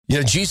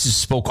Jesus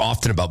spoke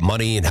often about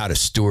money and how to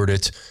steward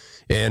it.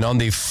 And on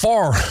the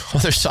far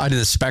other side of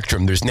the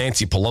spectrum, there's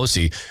Nancy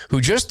Pelosi,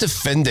 who just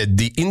defended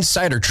the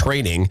insider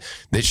trading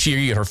that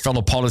she and her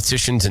fellow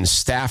politicians and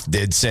staff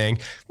did, saying,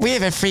 we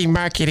have a free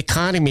market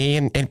economy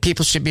and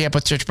people should be able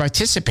to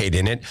participate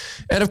in it.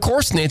 And of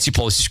course, Nancy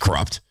Pelosi's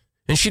corrupt,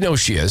 and she knows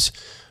she is.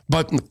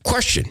 But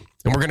question,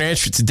 and we're going to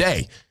answer it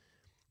today,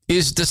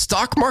 is the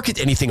stock market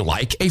anything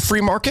like a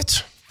free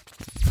market?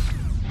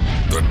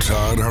 The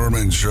Todd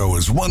Herman Show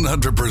is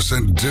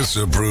 100%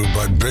 disapproved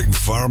by big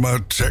pharma,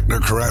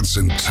 technocrats,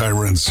 and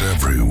tyrants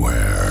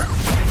everywhere.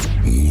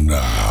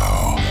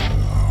 Now,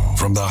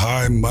 from the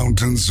high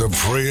mountains of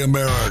free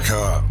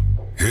America,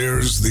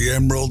 here's the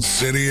Emerald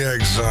City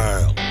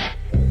exile,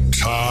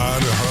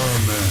 Todd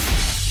Herman.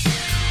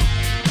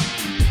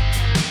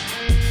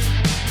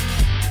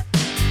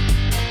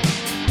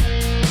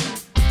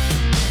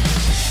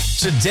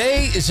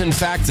 Today is, in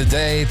fact, the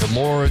day the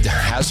Lord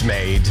has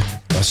made.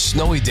 A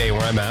snowy day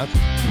where I'm at.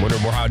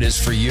 Wondering how it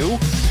is for you.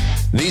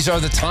 These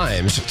are the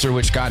times through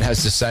which God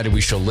has decided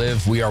we shall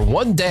live. We are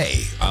one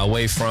day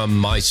away from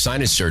my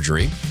sinus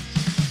surgery.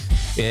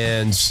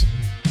 And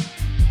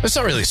it's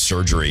not really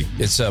surgery.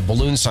 It's a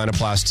balloon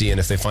sinuplasty. And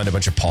if they find a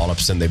bunch of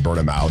polyps, then they burn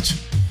them out.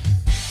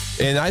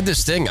 And I had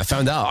this thing. I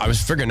found out. I was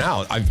figuring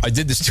out. I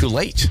did this too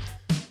late.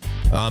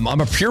 I'm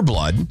a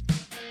pureblood.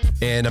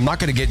 And I'm not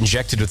going to get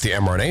injected with the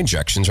mRNA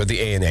injections or the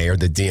ANA or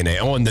the DNA.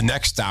 Oh, in the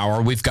next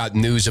hour, we've got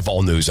news of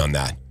all news on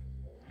that.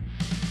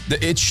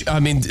 How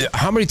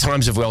many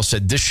times have we all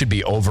said this should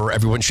be over?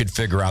 Everyone should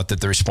figure out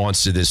that the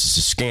response to this is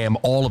a scam.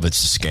 All of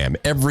it's a scam.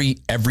 Every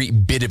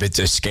bit of it's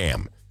a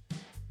scam.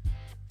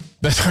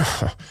 But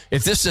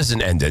if this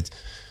doesn't end it,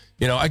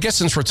 I guess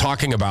since we're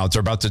about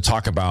to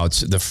talk about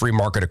the free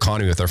market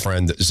economy with our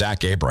friend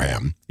Zach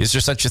Abraham, is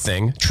there such a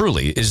thing?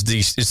 Truly, is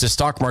the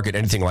stock market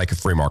anything like a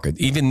free market?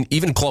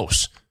 Even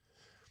close?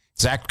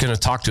 Zach's going to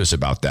talk to us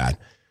about that.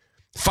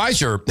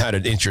 Pfizer had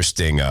an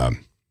interesting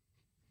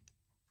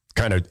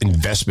kind of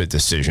investment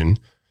decision.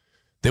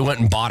 They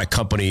went and bought a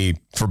company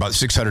for about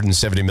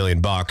 $670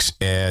 million,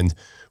 and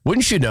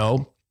wouldn't you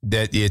know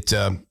that it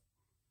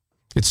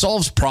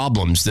solves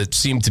problems that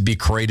seem to be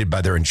created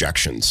by their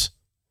injections.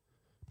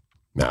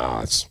 No,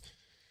 it's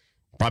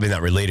probably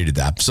not related to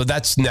that. So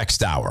that's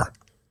next hour.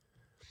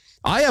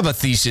 I have a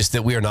thesis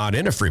that we are not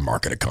in a free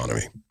market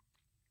economy.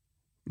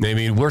 I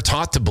mean, we're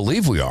taught to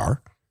believe we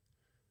are,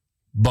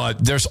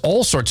 but there's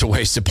all sorts of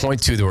ways to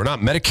point to that we're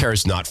not. Medicare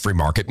is not free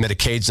market.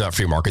 Medicaid's not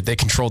free market. They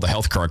control the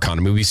healthcare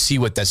economy. We see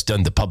what that's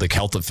done to public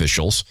health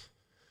officials.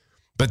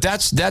 But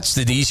that's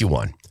the easy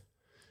one.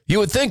 You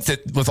would think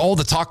that with all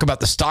the talk about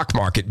the stock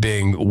market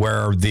being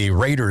where the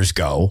Raiders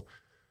go,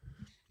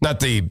 Not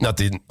the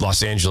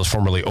Los Angeles,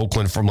 formerly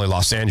Oakland, formerly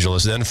Los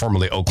Angeles, then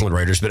formerly Oakland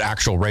Raiders, but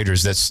actual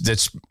Raiders. They're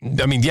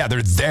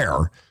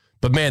there.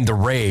 But man, the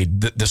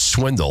raid, the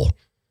swindle.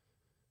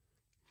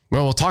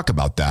 Well, we'll talk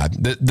about that.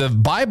 The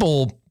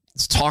Bible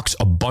talks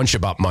a bunch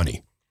about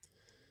money.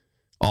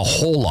 A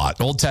whole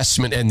lot. Old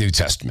Testament and New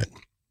Testament.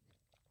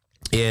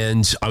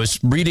 And I was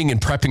reading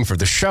and prepping for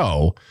the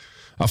show,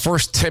 1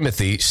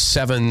 Timothy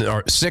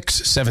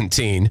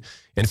 6:17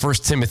 and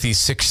 1 Timothy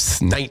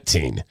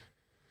 6:19.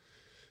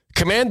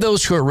 Command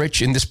those who are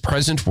rich in this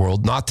present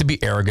world not to be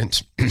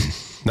arrogant,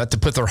 not to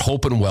put their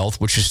hope in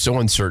wealth, which is so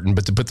uncertain,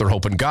 but to put their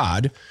hope in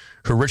God,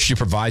 who richly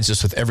provides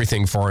us with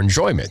everything for our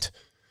enjoyment.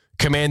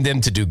 Command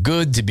them to do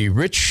good, to be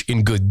rich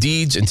in good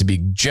deeds, and to be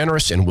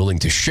generous and willing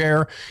to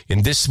share.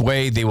 In this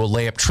way, they will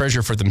lay up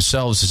treasure for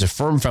themselves as a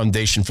firm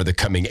foundation for the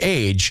coming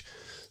age,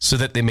 so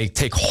that they may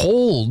take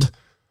hold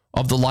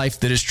of the life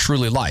that is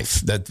truly life.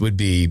 That would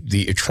be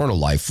the eternal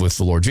life with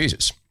the Lord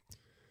Jesus.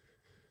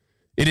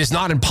 It is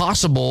not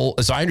impossible,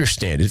 as I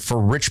understand it,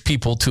 for rich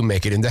people to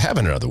make it into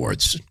heaven, in other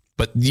words.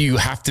 But you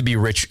have to be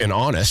rich and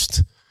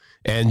honest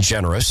and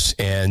generous,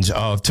 and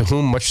to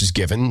whom much is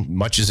given,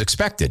 much is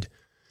expected.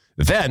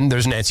 Then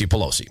there's Nancy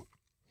Pelosi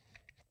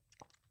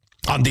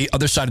on the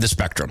other side of the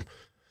spectrum.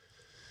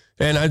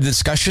 And I had a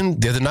discussion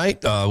the other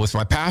night with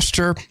my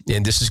pastor,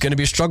 and this is going to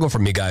be a struggle for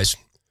me, guys.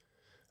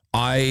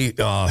 Her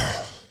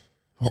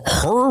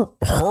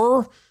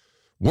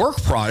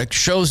work product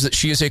shows that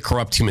she is a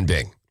corrupt human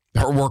being.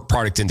 Her work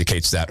product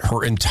indicates that.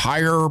 Her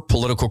entire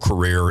political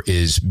career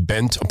is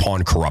bent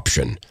upon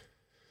corruption.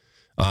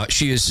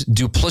 She is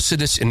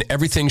duplicitous in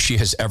everything she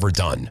has ever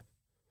done.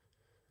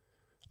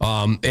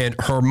 And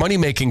her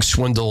money-making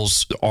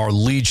swindles are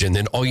legion,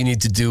 and all you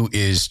need to do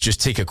is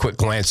just take a quick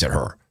glance at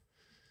her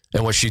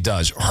and what she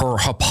does. Her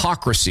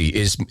hypocrisy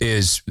is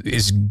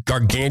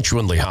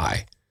gargantuanly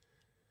high.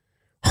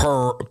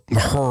 Her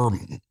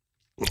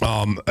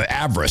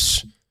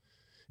avarice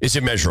is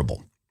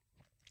immeasurable.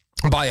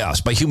 By us,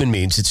 by human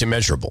means, it's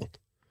immeasurable.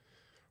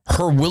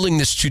 Her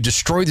willingness to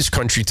destroy this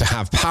country to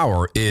have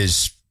power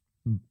is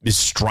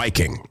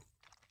striking,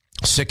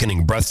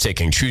 sickening,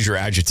 breathtaking. Choose your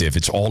adjective.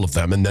 It's all of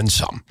them and then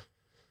some.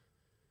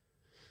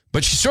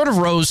 But she sort of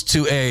rose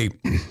to a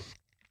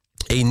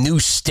new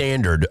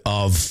standard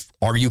of,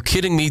 are you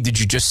kidding me? Did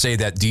you just say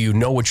that? Do you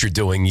know what you're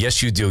doing?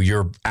 Yes, you do.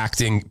 You're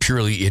acting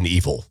purely in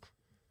evil.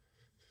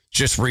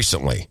 just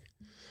recently.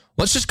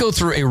 Let's just go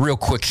through a real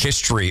quick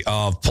history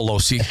of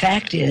Pelosi. The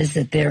fact is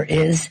that there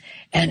is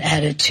an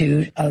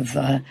attitude of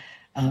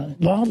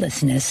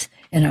lawlessness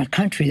in our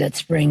country that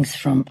springs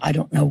from I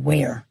don't know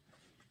where.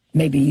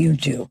 Maybe you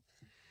do.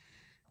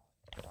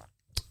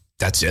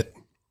 That's it.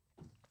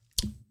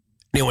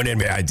 Anyone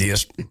have any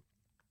ideas?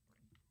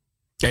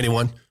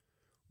 Anyone?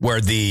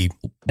 Where the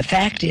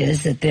fact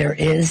is that there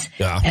is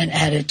an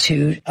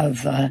attitude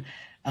of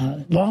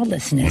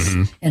lawlessness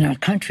in our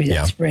country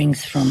that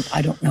springs from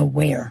I don't know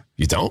where.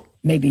 You don't?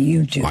 Maybe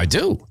you do. I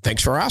do.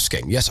 Thanks for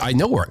asking. Yes, I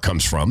know where it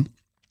comes from.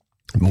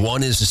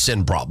 One is a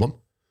sin problem.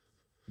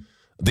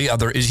 The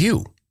other is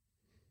you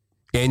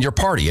and your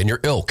party and your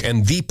ilk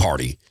and the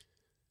party.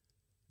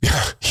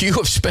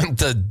 You've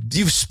spent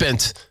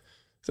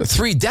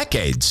 3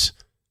 decades,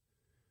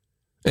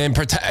 and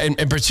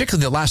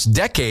particularly the last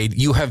decade,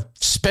 you have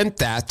spent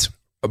that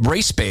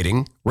race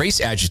baiting, race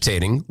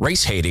agitating,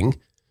 race hating,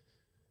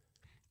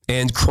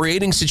 and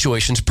creating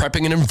situations,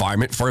 prepping an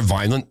environment for a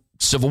violent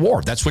civil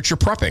war. That's what you're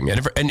prepping,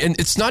 and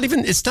it's not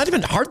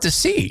even hard to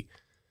see.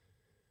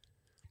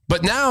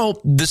 But now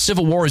the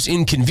Civil War is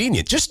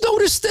inconvenient. Just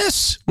notice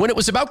this: when it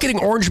was about getting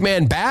Orange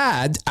Man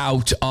Bad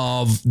out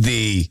of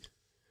the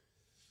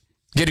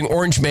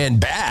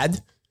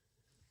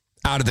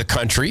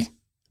country,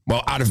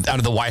 well, out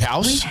of the White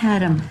House. We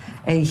had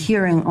a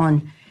hearing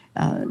on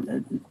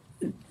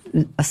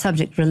a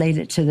subject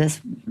related to this: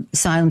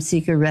 asylum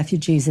seeker,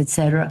 refugees,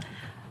 etc.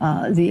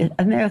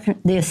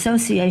 The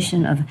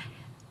Association of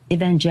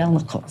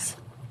Evangelicals.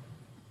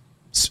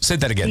 Say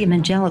that again. The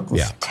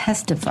evangelicals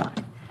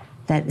testified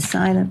that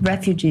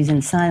refugees and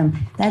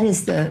asylum, that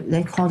is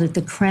they called it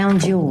the crown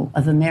jewel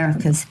of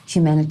America's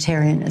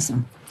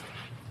humanitarianism.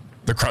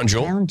 The crown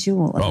jewel? Crown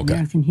jewel of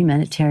American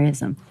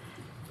humanitarianism.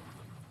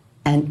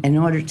 And in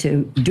order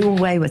to do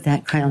away with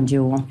that crown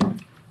jewel,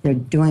 they're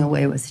doing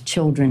away with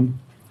children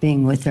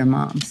being with their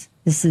moms.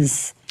 This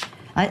is,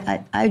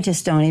 I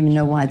just don't even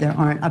know why there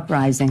aren't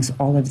uprisings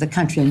all over the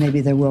country, and maybe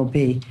there will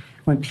be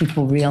when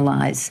people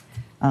realize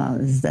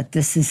that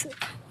this is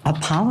a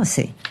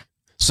policy.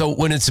 So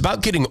when it's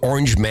about getting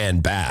Orange Man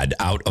Bad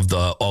out of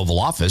the Oval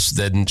Office,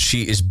 then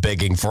she is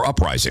begging for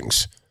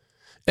uprisings.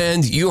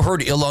 And you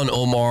heard Ilhan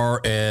Omar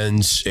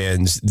and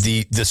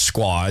the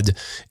squad,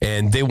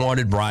 and they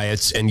wanted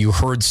riots, and you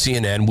heard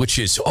CNN, which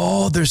is,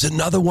 there's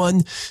another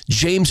one.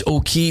 James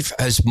O'Keefe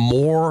has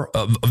more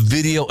of a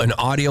video and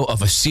audio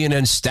of a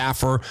CNN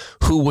staffer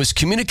who was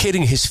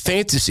communicating his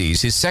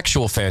fantasies, his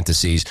sexual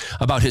fantasies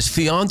about his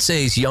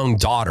fiance's young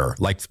daughter,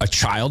 like a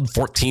child,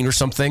 14 or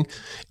something.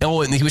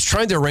 And he was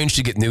trying to arrange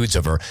to get nudes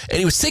of her, and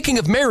he was thinking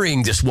of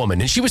marrying this woman,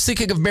 and she was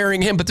thinking of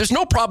marrying him, but there's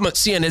no problem at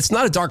CNN. It's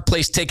not a dark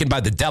place taken by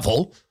the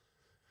devil.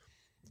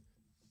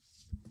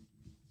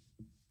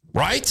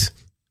 Right?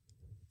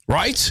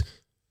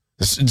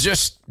 This is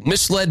just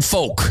misled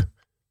folk.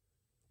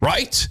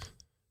 Right?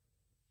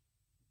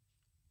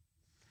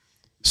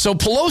 So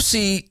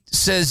Pelosi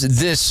says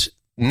this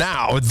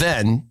now,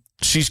 then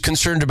she's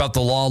concerned about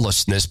the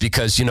lawlessness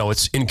because,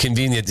 it's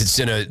inconvenient. It's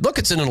in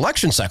an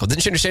election cycle.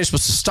 Didn't she understand you're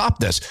supposed to stop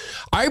this?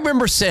 I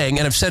remember saying,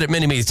 and I've said it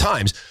many, many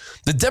times,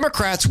 the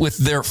Democrats with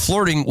their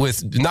funding,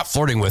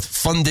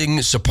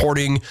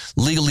 supporting,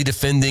 legally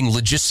defending,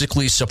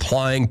 logistically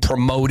supplying,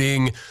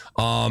 promoting,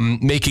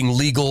 making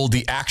legal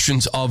the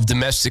actions of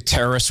domestic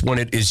terrorists when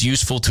it is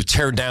useful to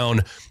tear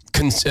down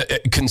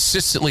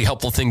consistently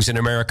helpful things in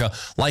America,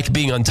 like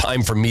being on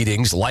time for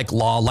meetings, like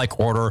law,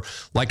 like order,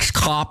 like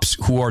cops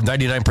who are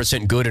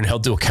 99% good and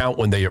held to account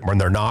when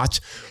they're not.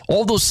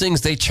 All those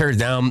things they tear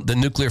down. The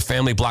nuclear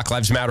family, Black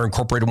Lives Matter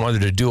Incorporated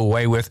wanted to do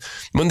away with.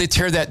 When they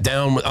tear that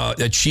down,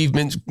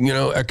 achievement,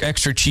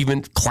 extra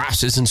achievement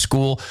classes in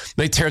school,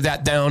 they tear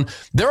that down.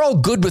 They're all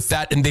good with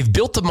that, and they've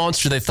built a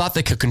monster they thought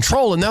they could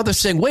control, and now they're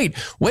saying, wait,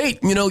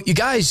 you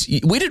guys,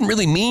 we didn't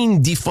really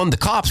mean defund the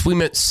cops. We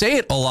meant say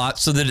it a lot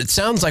so that it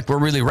sounds like we're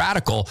really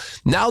radical.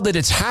 Now that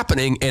it's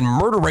happening and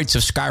murder rates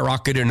have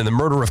skyrocketed and the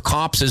murder of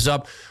cops is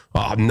up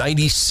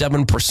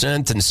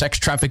 97%, and sex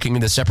trafficking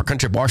in the separate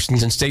country of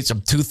Washington state's up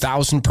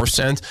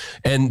 2,000%,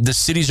 and the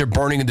cities are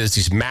burning and there's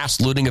these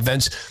mass looting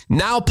events.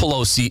 Now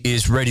Pelosi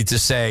is ready to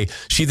say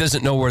she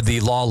doesn't know where the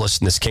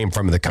lawlessness came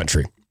from in the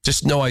country.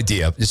 Just no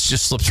idea. It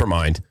just slips her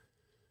mind.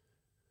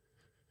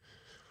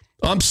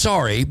 I'm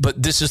sorry,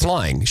 but this is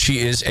lying. She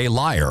is a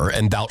liar,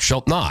 and thou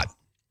shalt not.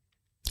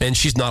 And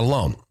she's not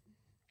alone.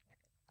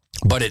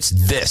 But it's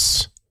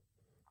this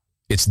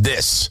that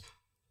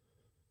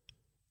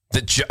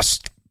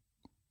just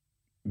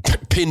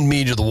pinned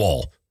me to the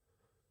wall.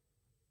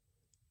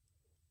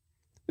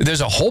 There's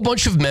a whole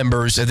bunch of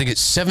members, I think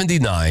it's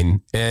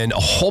 79, and a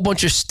whole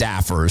bunch of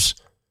staffers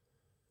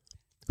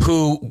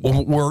who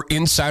were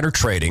insider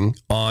trading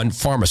on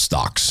pharma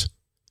stocks.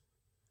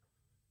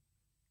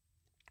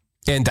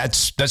 And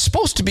that's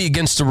supposed to be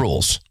against the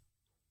rules.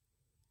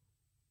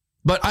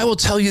 But I will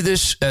tell you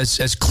this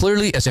as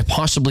clearly as I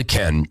possibly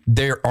can.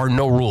 There are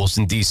no rules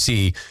in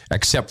D.C.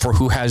 except for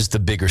who has the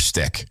bigger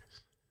stick.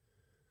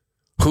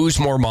 Who's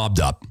more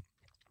mobbed up?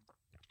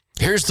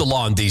 Here's the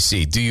law in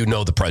D.C. Do you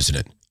know the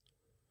president?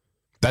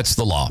 That's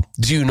the law.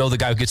 Do you know the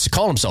guy who gets to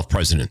call himself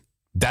president?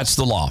 That's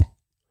the law.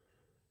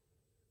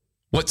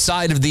 What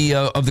side of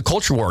the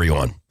culture war are you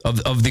on?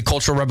 Of the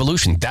Cultural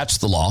Revolution? That's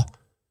the law.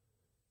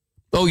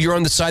 Oh, you're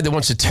on the side that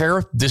wants to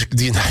tear the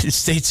United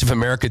States of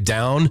America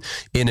down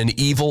in an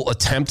evil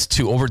attempt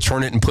to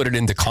overturn it and put it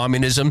into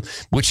communism,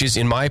 which is,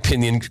 in my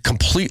opinion,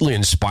 completely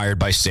inspired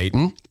by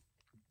Satan.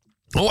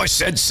 Oh, I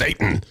said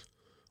Satan.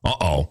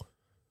 Uh-oh.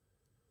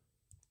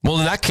 Well,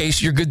 in that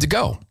case, you're good to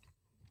go.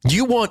 Do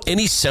you want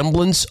any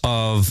semblance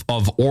of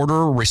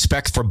order,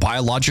 respect for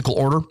biological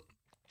order?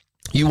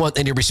 You want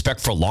any respect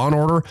for law and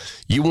order?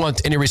 You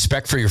want any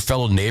respect for your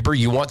fellow neighbor?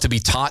 You want to be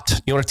taught,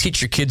 you want to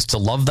teach your kids to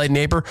love thy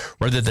neighbor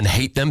rather than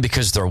hate them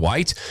because they're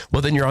white?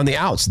 Well, then you're on the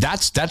outs.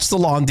 That's the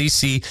law in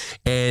D.C.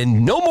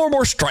 and no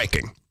more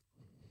striking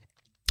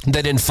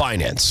than in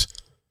finance.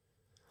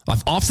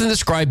 I've often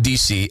described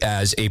D.C.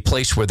 as a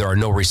place where there are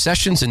no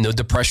recessions and no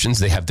depressions.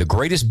 They have the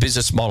greatest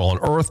business model on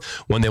earth.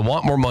 When they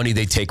want more money,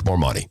 they take more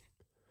money.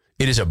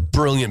 It is a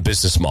brilliant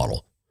business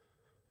model.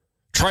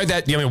 Try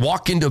that.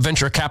 Walk into a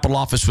venture capital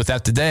office with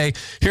that today.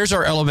 Here's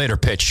our elevator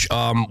pitch.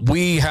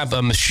 We have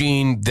a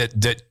machine that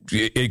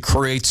it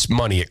creates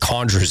money. It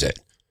conjures it.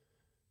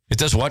 It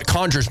does what?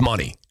 Conjures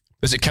money.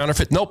 Is it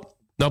counterfeit? Nope.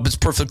 It's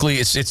perfectly.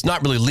 It's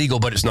not really legal,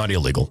 but it's not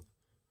illegal.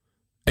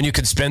 And you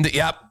can spend it.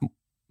 Yep.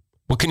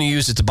 What can you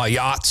use it to buy?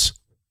 Yachts.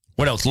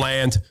 What else?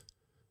 Land.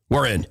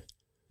 We're in.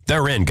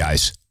 They're in,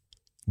 guys.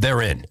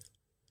 They're in.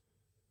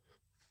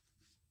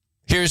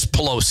 Here's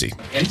Pelosi.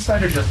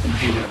 Insider just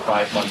completed a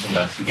 5-month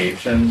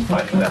investigation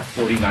finding that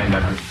 49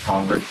 members of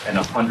Congress and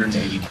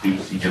 182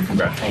 senior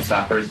congressional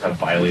staffers have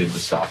violated the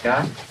Stock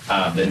Act,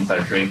 the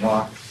insider trading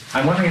law.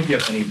 I'm wondering if you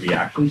have any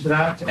reaction to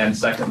that. And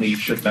secondly,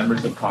 should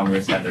members of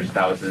Congress and their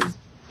spouses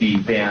be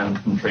banned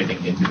from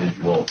trading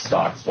individual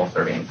stocks while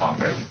serving in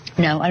Congress?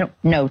 No, I don't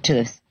know to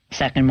the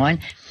second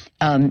one.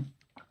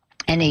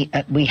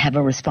 We have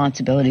a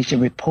responsibility to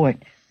report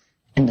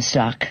in the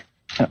stock.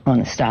 On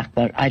the stock,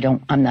 but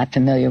I'm not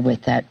familiar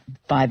with that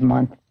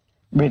 5-month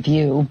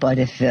review, but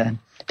if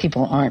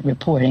people aren't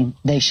reporting,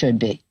 they should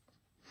be.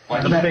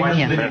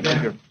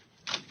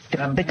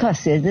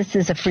 Because this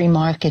is a free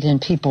market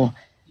and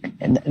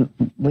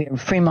we're a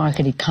free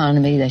market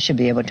economy. They should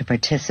be able to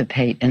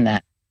participate in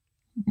that.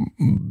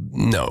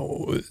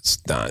 No,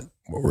 it's not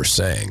what we're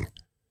saying.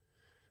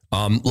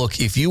 Look,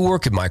 if you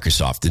work at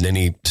Microsoft in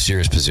any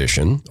serious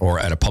position or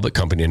at a public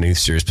company in any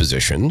serious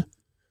position,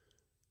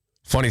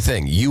 funny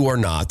thing, you are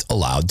not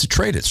allowed to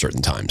trade at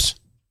certain times.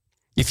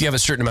 If you have a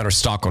certain amount of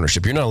stock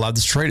ownership, you're not allowed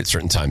to trade at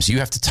certain times. You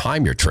have to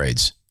time your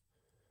trades.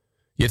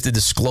 You have to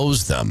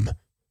disclose them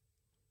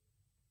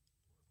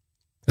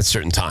at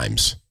certain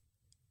times.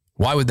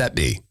 Why would that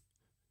be?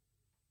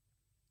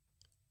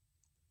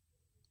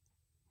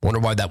 Wonder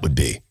why that would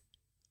be.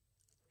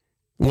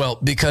 Well,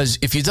 because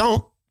if you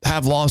don't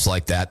have laws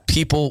like that,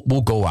 people will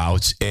go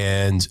out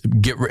and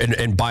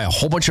and buy a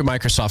whole bunch of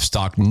Microsoft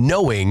stock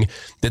knowing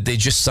that they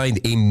just signed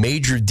a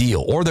major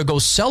deal, or they'll go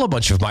sell a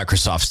bunch of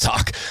Microsoft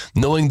stock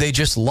knowing they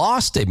just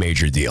lost a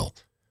major deal,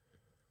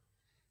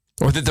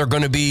 or that they're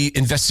going to be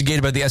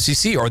investigated by the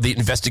SEC, or the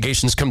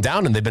investigations come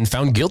down and they've been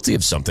found guilty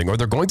of something, or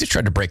they're going to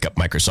try to break up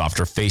Microsoft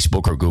or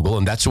Facebook or Google,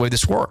 and that's the way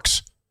this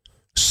works.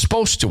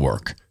 Supposed to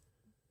work.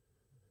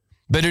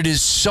 But it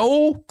is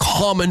so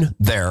common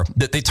there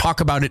that they talk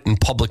about it in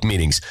public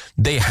meetings.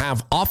 They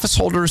have office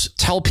holders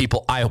tell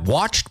people, I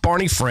watched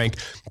Barney Frank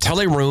tell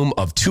a room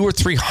of 200 or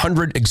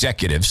 300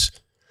 executives,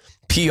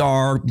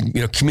 PR,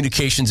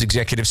 communications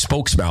executives,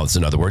 spokesmouths,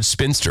 in other words,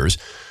 spinsters.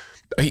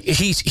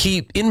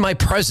 He, in my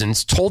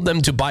presence, told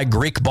them to buy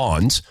Greek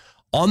bonds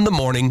on the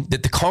morning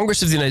that the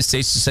Congress of the United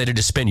States decided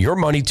to spend your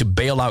money to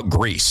bail out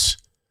Greece.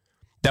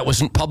 That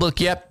wasn't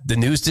public yet. The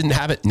news didn't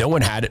have it. No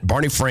one had it.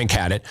 Barney Frank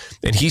had it.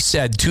 And he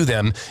said to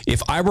them,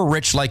 if I were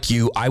rich like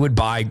you, I would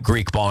buy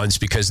Greek bonds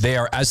because they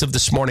are, as of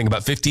this morning,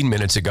 about 15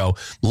 minutes ago,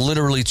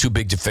 literally too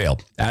big to fail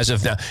as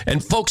of now.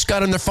 And folks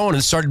got on their phone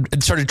and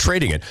started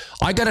trading it.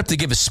 I got up to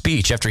give a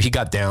speech after he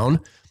got down,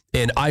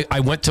 and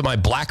I went to my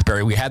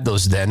BlackBerry. We had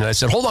those then. And I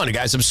said, hold on,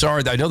 guys. I'm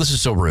sorry. I know this is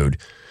so rude.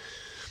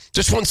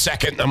 Just 1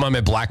 second. I'm on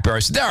my BlackBerry. I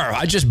said, there,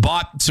 I just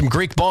bought some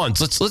Greek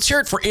bonds. Let's hear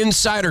it for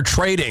insider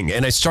trading.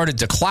 And I started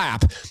to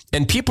clap,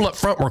 and people up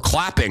front were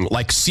clapping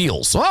like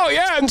seals. Oh,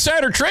 yeah,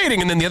 insider trading.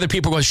 And then the other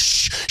people go,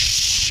 shh,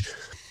 shh.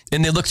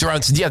 And they looked around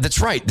and said, yeah, that's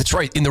right. That's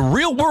right. In the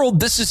real world,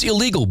 this is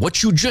illegal.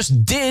 What you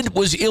just did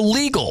was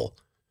illegal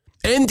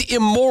and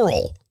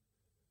immoral.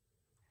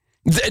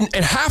 And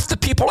half the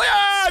people,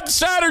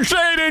 insider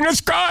trading,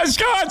 it's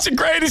the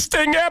greatest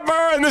thing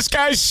ever. And this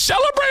guy's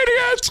celebrating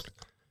it.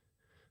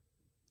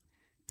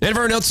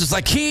 Everyone else is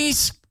like,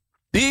 he's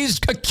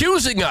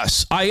accusing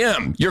us. I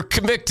am. You're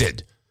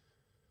convicted.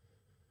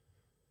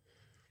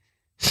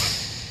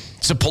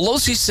 So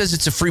Pelosi says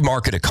it's a free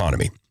market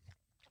economy.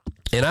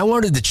 And I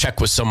wanted to check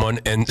with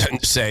someone and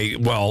say,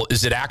 well,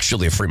 is it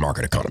actually a free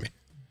market economy?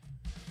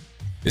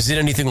 Is it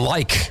anything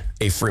like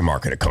a free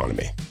market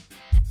economy?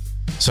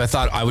 So I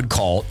thought I would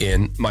call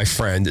in my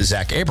friend,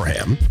 Zach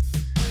Abraham,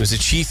 who's the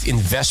chief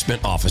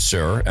investment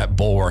officer at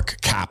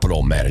Bulwark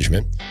Capital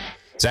Management.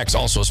 Zach's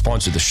also a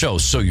sponsor of the show,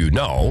 so you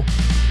know.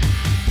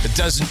 It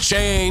doesn't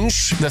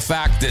change the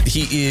fact that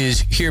he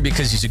is here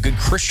because he's a good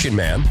Christian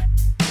man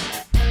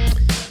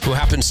who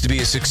happens to be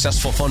a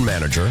successful fund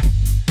manager.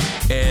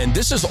 And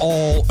this is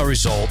all a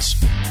result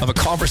of a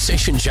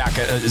conversation Zach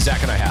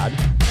and I had.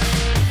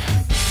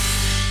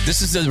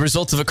 This is the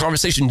result of a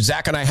conversation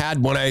Zach and I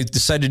had when I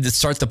decided to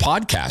start the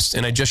podcast.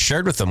 And I just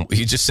shared with him.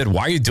 He just said,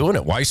 why are you doing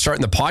it? Why are you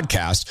starting the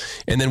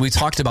podcast? And then we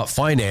talked about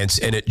finance,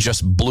 and it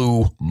just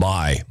blew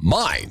my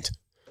mind.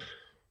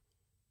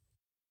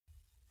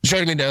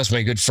 Joining me now is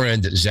my good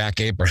friend, Zach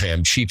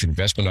Abraham, Chief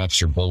Investment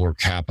Officer, Bulwark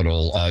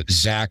Capital.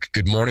 Zach,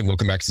 good morning.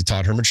 Welcome back to the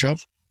Todd Herman Show.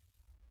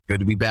 Good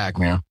to be back,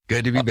 man.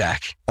 Good to be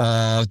back.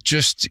 We're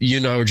just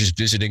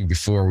visiting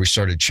before we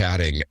started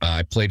chatting.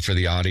 I played for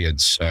the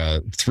audience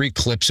 3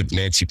 clips of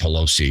Nancy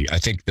Pelosi. I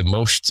think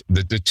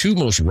the two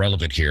most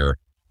relevant here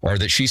are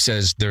that she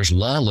says there's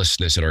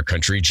lawlessness in our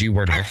country. Gee,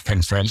 where did that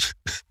come from?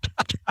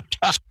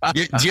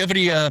 Do you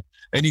have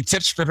any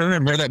tips for her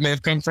and where that may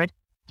have come from?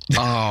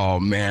 Oh,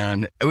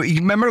 man. You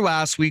remember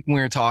last week when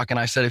we were talking,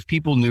 I said if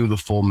people knew the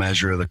full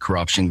measure of the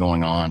corruption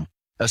going on,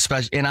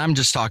 especially, and I'm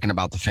just talking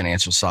about the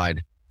financial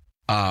side,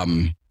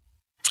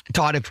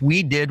 Todd, if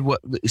we did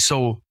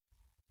so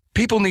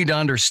people need to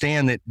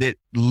understand that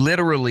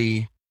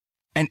literally,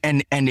 and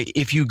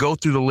if you go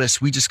through the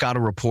list, we just got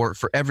a report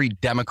for every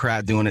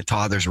Democrat doing it,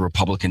 Todd, there's a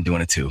Republican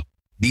doing it too.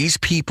 These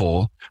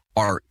people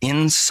are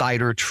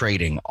insider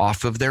trading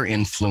off of their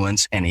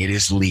influence, and it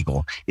is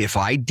legal. If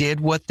I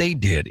did what they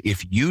did,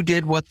 if you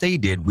did what they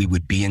did, we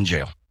would be in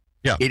jail.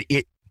 Yeah.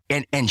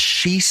 And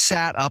she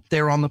sat up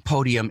there on the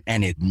podium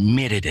and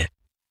admitted it.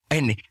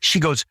 And she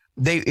goes,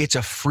 it's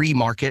a free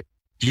market.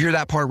 Do you hear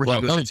that part? Where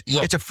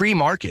it's a free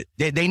market.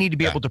 They need to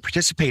be able to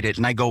participate in it.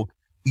 And I go,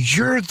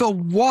 you're the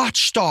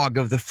watchdog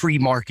of the free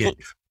market.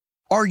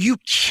 Are you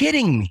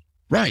kidding me?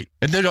 Right.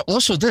 And then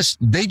also they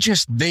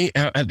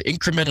have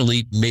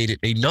incrementally made it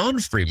a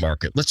non-free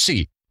market. Let's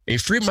see. A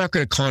free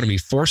market economy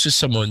forces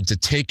someone to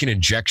take an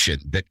injection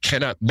that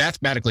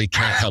mathematically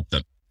cannot help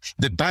them,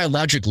 that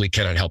biologically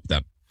cannot help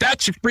them.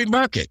 That's a free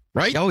market,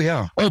 right? Oh,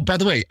 yeah. Oh, by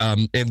the way,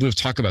 and we'll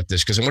talk about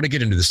this because I want to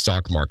get into the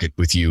stock market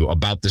with you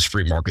about this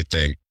free market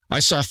thing. I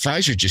saw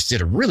Pfizer just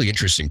did a really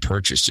interesting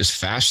purchase, just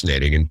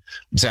fascinating. And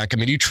Zach, I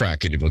mean, you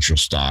track individual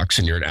stocks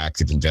and you're an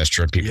active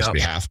investor on people's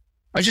behalf.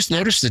 I just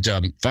noticed that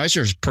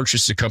Pfizer has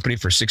purchased a company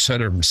for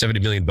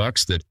 $670 million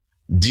that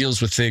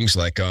deals with things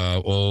like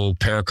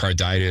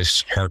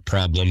pericarditis, heart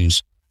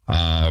problems,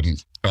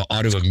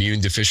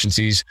 autoimmune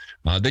deficiencies.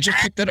 They just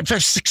picked that up for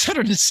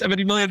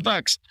 $670 million.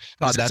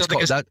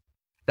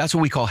 That's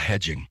what we call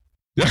hedging.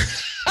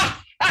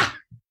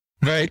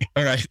 Right.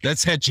 All right.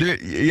 That's hedging.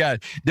 Yeah.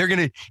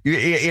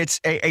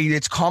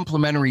 It's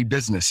complementary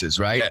businesses,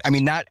 right?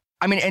 Yeah.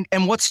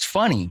 And what's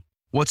funny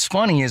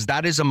is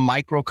that is a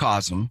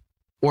microcosm,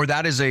 or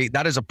that is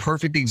a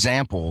perfect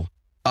example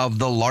of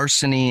the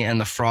larceny and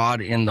the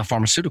fraud in the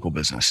pharmaceutical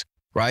business,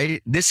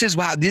 right? This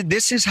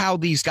is how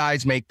these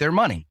guys make their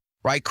money,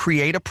 right?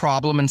 Create a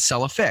problem and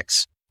sell a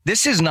fix.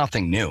 This is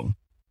nothing new,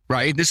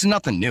 right? This is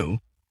nothing new,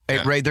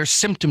 right? They're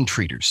symptom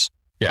treaters.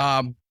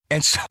 Yeah.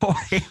 And so,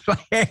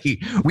 hey,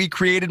 we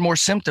created more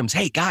symptoms.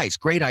 Hey, guys,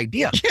 great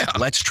idea. Yeah.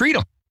 Let's treat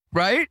them,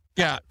 right?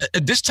 Yeah.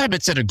 This time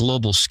it's at a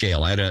global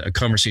scale. I had a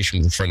conversation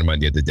with a friend of mine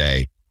the other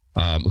day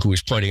who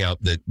was pointing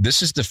out that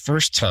this is the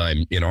first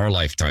time in our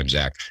lifetime,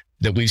 Zach,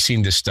 that we've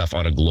seen this stuff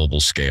on a global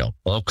scale.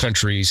 All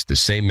countries, the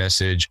same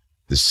message,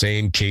 the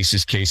same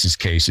cases,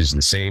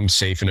 the same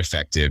safe and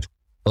effective,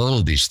 all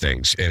of these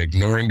things, and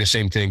ignoring the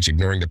same things,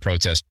 ignoring the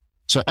protests.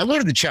 So I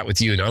wanted to chat with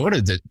you, and I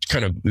wanted to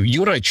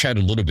you and I chat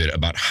a little bit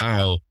about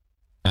how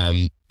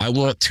I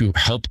want to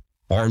help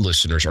our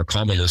listeners, our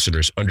common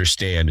listeners,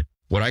 understand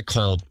what I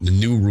call the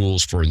new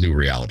rules for a new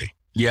reality.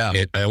 Yeah.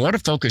 And I want to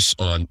focus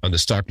on the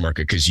stock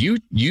market because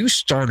you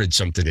started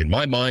something in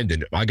my mind,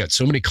 and I got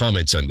so many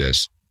comments on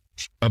this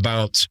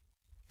about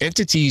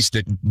entities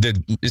that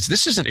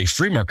this isn't a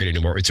free market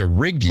anymore. It's a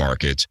rigged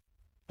market.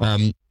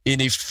 In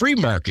a free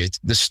market,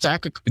 the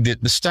stock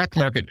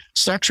market,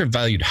 stocks are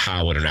valued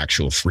how in an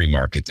actual free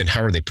market, and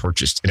how are they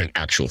purchased in an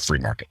actual free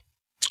market?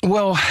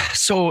 Well,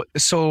 so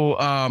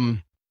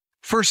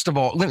first of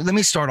all, let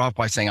me start off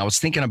by saying I was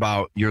thinking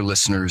about your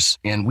listeners,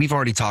 and we've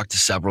already talked to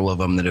several of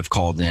them that have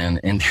called in,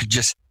 and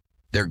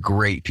they're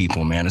great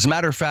people, man. As a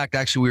matter of fact,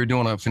 actually, we were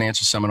doing a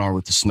financial seminar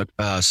with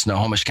the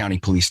Snohomish County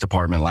Police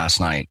Department last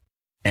night,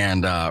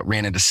 and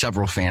ran into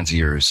several fans of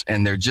yours,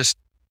 and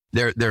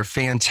they're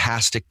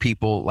fantastic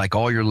people, like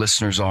all your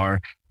listeners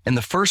are. And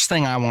the first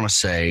thing I want to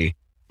say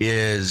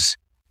is,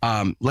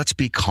 let's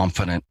be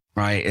confident,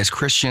 right? As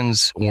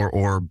Christians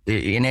or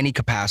in any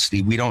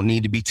capacity, we don't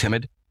need to be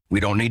timid. We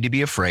don't need to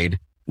be afraid.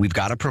 We've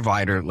got a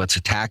provider. Let's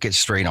attack it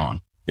straight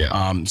on.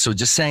 Yeah. So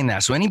just saying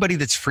that. So anybody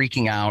that's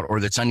freaking out or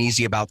that's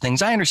uneasy about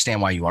things, I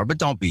understand why you are, but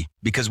don't be,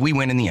 because we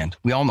win in the end.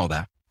 We all know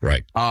that.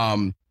 Right.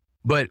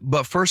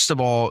 But first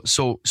of all,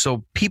 so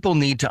people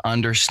need to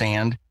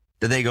understand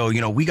that they go,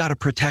 we got to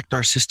protect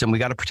our system. We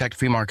got to protect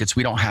free markets.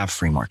 We don't have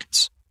free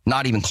markets,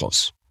 not even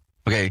close.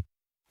 Okay.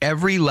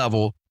 Every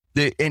level,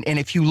 and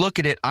if you look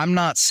at it, I'm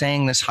not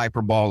saying this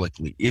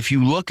hyperbolically. If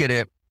you look at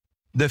it,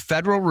 the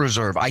Federal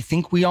Reserve, I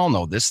think we all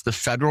know this, the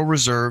Federal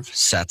Reserve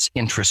sets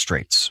interest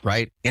rates,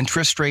 right?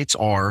 Interest rates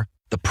are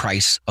the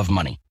price of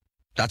money.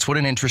 That's what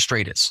an interest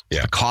rate is.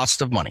 Yeah. The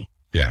cost of money.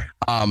 Yeah.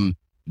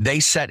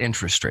 They set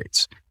interest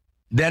rates.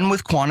 Then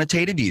with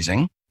quantitative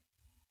easing,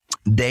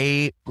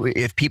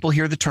 if people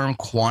hear the term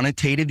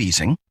quantitative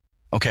easing,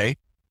 okay,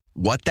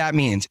 what that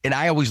means, and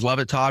I always love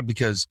it, Todd,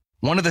 because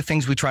one of the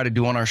things we try to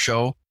do on our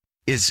show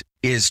is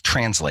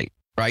translate,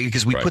 right?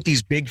 Because we put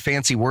these big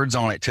fancy words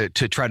on it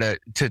to try to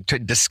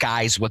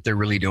disguise what they're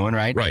really doing,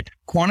 right? Right.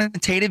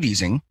 Quantitative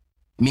easing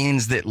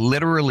means that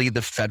literally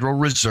the Federal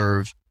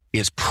Reserve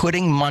is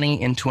putting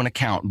money into an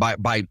account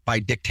by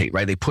dictate,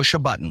 right? They push a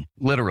button,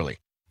 literally.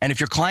 And if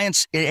your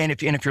clients and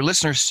if your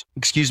listeners,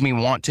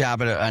 want to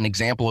have an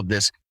example of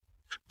this,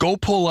 go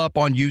pull up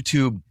on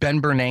YouTube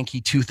Ben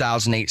Bernanke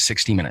 2008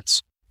 60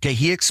 Minutes. Okay,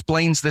 he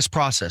explains this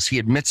process. He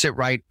admits it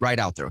right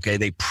out there. Okay,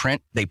 they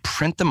print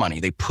the money,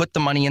 they put the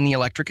money in the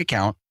electric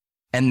account,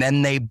 and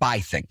then they buy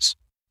things.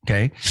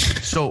 Okay,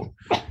 so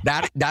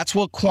that's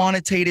what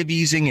quantitative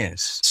easing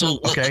is. So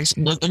okay,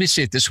 let me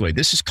say it this way: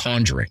 this is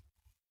conjuring.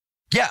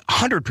 Yeah,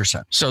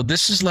 100%. So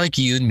this is like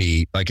you and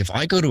me. Like if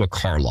I go to a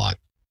car lot,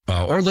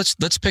 or let's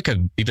pick a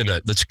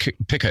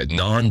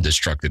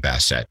non-destructive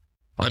asset.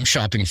 I'm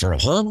shopping for a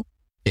home,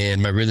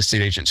 and my real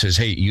estate agent says,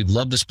 "Hey, you'd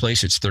love this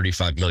place. It's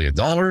 $35 million."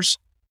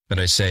 And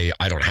I say,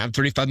 "I don't have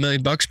 $35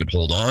 million, but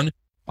hold on."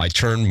 I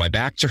turn my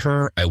back to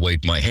her. I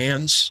wave my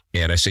hands,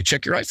 and I say,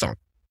 "Check your iPhone."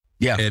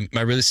 Yeah. And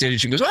my real estate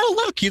agent goes, "Oh,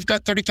 look, you've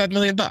got $35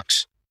 million.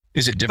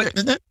 Is it different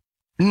than that?"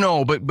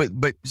 No, but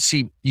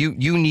see,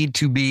 you need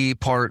to be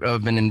part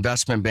of an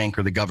investment bank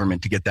or the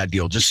government to get that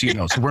deal, just so you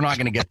know. So we're not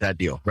going to get that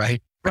deal,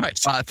 right? Right.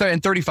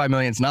 And 35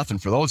 million is nothing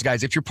for those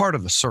guys. If you're part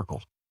of the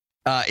circle,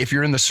 if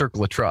you're in the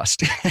circle of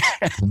trust.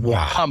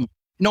 Wow.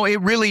 No,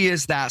 it really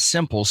is that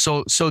simple.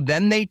 So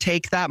then they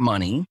take that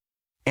money,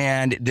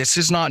 and this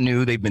is not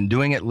new. They've been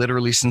doing it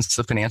literally since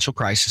the financial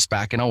crisis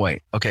back in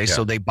 2008. Okay. Yeah.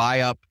 So they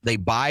buy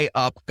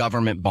up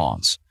government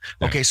bonds.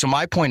 Yeah. Okay. So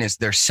my point is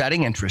they're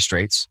setting interest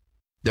rates.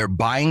 They're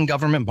buying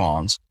government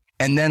bonds.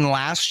 And then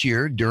last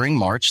year during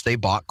March, they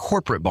bought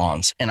corporate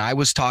bonds. And I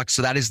was talking,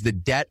 so that is the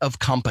debt of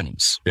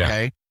companies. Yeah.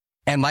 Okay.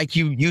 And like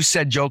you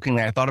said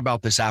jokingly, I thought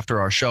about this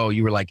after our show.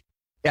 You were like,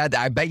 yeah,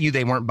 I bet you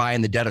they weren't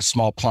buying the debt of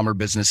small plumber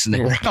business. And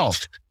no,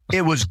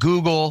 it was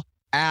Google,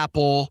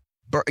 Apple,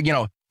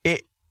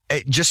 it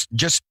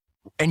just,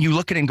 and you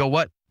look at it and go,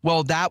 what?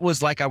 Well, that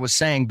was, like I was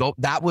saying,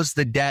 that was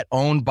the debt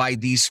owned by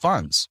these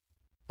funds,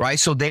 right?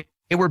 So they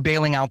were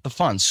bailing out the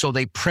funds. So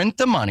they print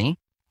the money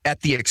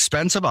at the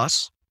expense of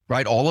us,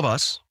 right? All of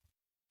us.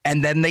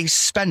 And then they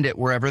spend it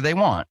wherever they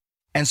want.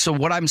 And so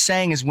what I'm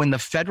saying is when the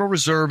Federal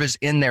Reserve is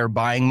in there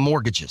buying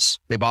mortgages,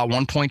 they bought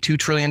 $1.2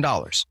 trillion.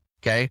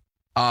 Okay.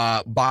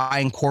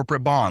 Buying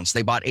corporate bonds.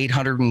 They bought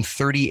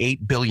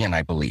 $838 billion,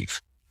 I believe.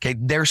 Okay.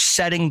 They're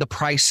setting the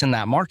price in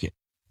that market.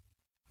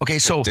 Okay.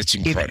 So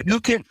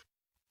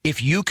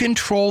if you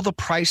control the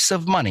price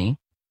of money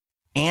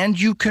and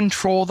you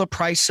control the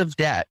price of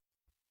debt,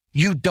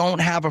 you don't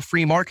have a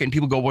free market. And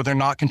people go, well, they're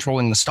not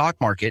controlling the stock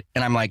market.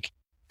 And I'm like,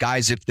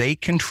 guys, if they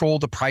control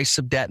the price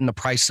of debt and the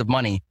price of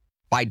money,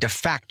 by de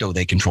facto,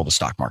 they control the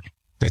stock market.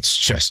 That's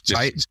just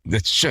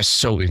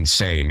so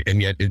insane.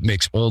 And yet it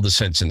makes all the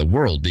sense in the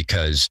world,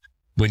 because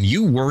when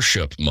you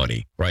worship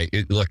money, right?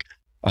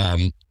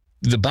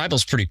 The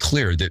Bible's pretty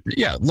clear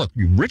that,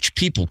 rich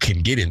people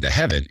can get into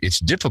heaven. It's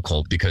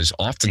difficult because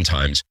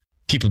oftentimes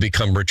people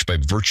become rich by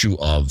virtue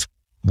of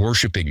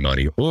worshiping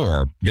money,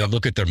 or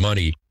look at their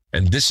money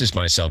and this is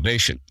my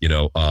salvation.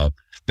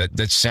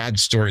 That sad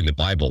story in the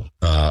Bible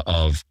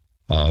of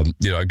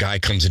a guy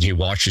comes and he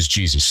watches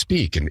Jesus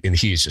speak and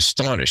he's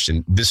astonished.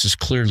 And this is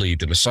clearly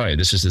the Messiah.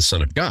 This is the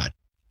Son of God.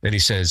 And he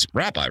says,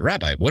 Rabbi,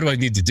 what do I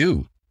need to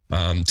do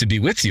to be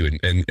with you?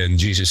 And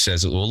Jesus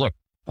says, well, look,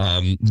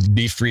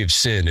 be free of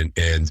sin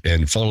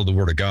and follow the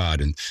word of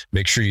God and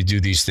make sure you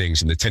do these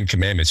things and the 10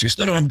 commandments. He goes,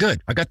 no, I'm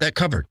good. I got that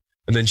covered.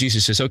 And then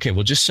Jesus says, okay,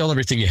 well, just sell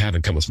everything you have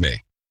and come with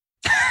me.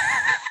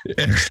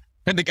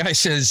 And the guy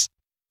says,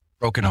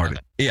 brokenhearted.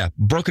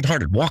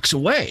 Brokenhearted, walks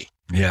away.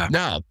 Yeah.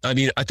 Now, I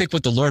think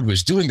what the Lord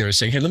was doing there is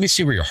saying, hey, let me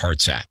see where your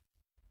heart's at.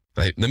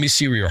 Right? Let me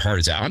see where your heart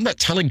is at. I'm not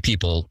telling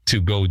people to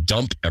go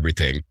dump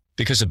everything,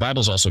 because the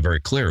Bible's also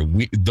very clear.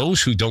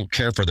 Those who don't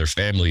care for their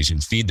families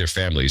and feed their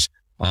families,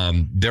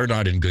 they're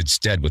not in good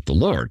stead with the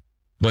Lord.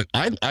 But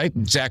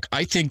Zach,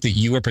 I think that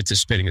you are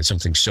participating in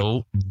something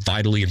so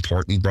vitally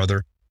important,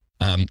 brother.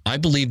 I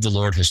believe the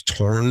Lord has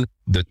torn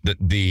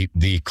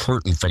the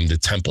curtain from the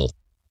temple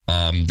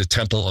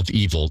of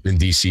evil in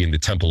DC and the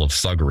temple of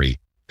thuggery.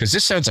 Because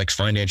this sounds like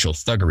financial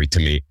thuggery to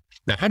me.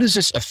 Now, how does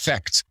this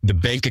affect the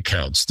bank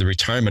accounts, the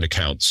retirement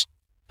accounts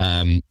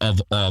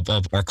of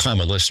our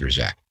common listeners,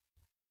 Zach?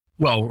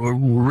 Well,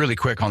 really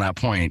quick on that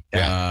point,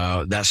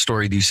 that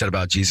story that you said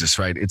about Jesus,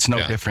 right? It's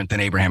no different than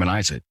Abraham and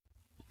Isaac,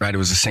 right? It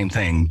was the same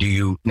thing.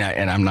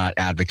 And I'm not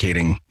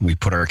advocating we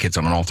put our kids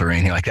on an altar or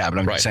anything like that, but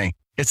I'm just saying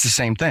it's the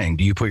same thing.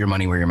 Do you put your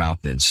money where your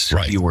mouth is?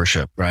 Right. Do you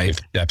worship, right?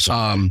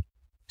 Absolutely.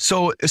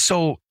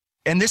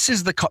 And this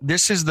is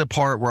the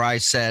part where I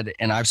said,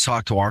 and I've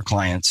talked to our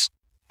clients,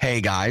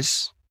 hey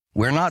guys,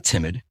 we're not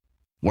timid.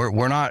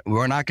 We're not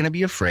going to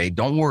be afraid.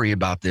 Don't worry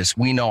about this.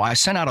 We know. I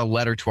sent out a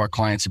letter to our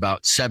clients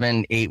about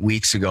 7-8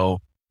 weeks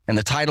ago, and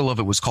the title of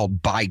it was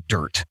called Buy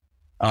Dirt.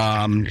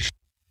 Good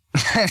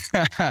thing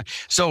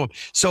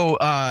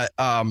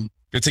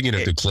you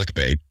don't do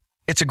clickbait.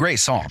 It's a great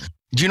song.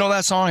 Do you know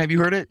that song? Have you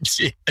heard it?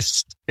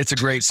 Yes. It's a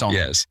great song.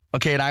 Yes.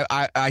 Okay. And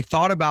I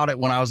thought about it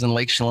when I was in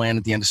Lake Chelan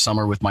at the end of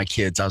summer with my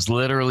kids. I was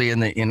literally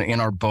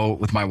in our boat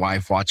with my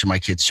wife, watching my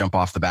kids jump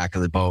off the back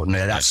of the boat, and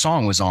that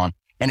song was on,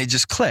 and it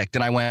just clicked.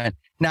 And I went,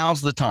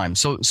 now's the time.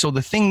 So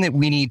the thing that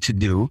we need to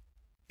do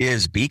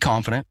is be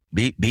confident,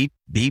 be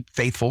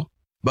faithful.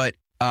 But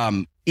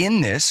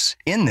in this,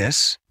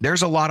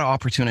 there's a lot of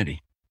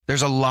opportunity.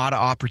 There's a lot of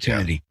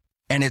opportunity. Yeah.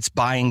 And it's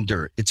buying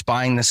dirt. It's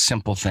buying the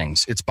simple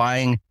things. It's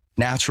buying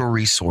natural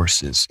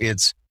resources.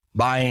 It's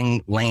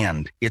buying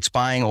land. It's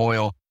buying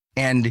oil.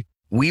 And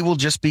we will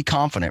just be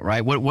confident,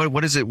 right?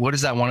 What is it? What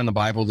is that one in the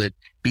Bible that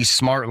be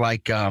smart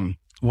like,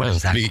 what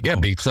is that?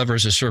 Be clever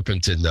as a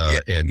serpent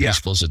and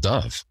useful as a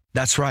dove.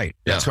 That's right.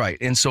 Yeah. That's right.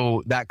 And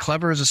so that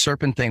clever as a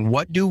serpent thing,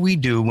 what do we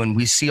do when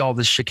we see all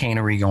this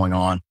chicanery going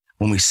on,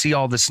 when we see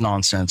all this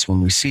nonsense,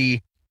 when we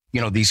see,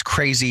 these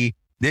crazy,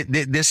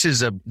 this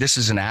is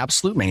an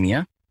absolute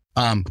mania.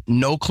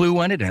 No clue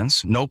when it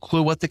ends, no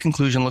clue what the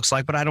conclusion looks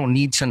like, but I don't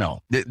need to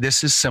know.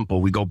 This is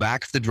simple. We go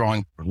back to the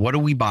drawing board. What do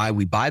we buy?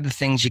 We buy the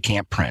things you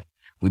can't print.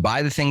 We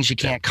buy the things you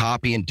can't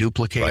copy and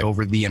duplicate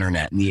over the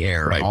internet and the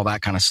air and all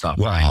that kind of stuff.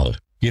 Wow.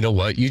 You know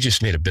what? You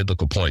just made a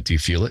biblical point. Do you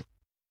feel it?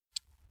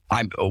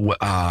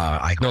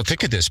 No,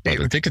 think of this,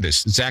 brother. Think of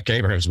this. Zach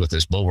Abrams with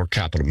this Bulwark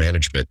Capital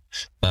Management.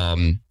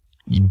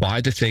 You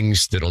buy the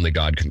things that only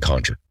God can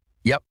conjure.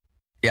 Yep.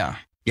 Yeah.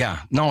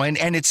 Yeah. No,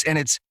 and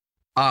it's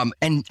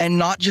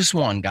not just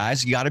one,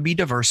 guys. You got to be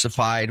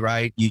diversified,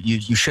 right?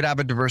 You should have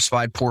a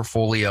diversified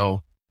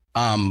portfolio.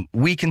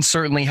 We can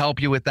certainly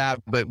help you with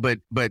that,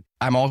 but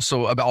I'm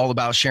also all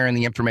about sharing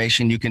the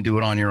information. You can do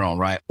it on your own,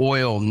 right?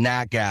 Oil,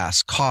 nat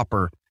gas,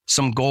 copper,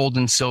 some gold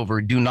and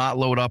silver. Do not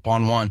load up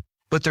on one.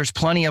 But there's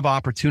plenty of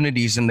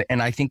opportunities, and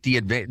I think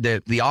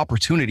the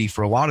opportunity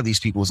for a lot of these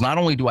people is not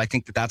only do I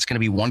think that that's going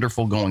to be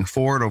wonderful going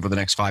forward over the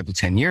next 5 to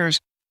 10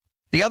 years.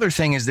 The other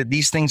thing is that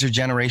these things are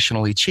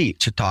generationally cheap,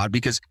 Todd,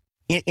 because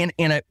in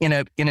an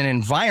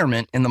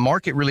environment, and the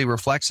market really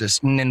reflects this,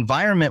 in an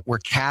environment where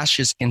cash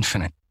is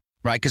infinite,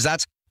 right? Because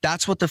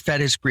that's what the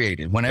Fed has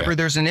created. Whenever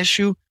there's an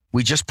issue,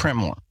 we just print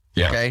more.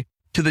 Yeah. Okay,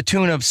 to the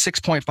tune of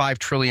 $6.5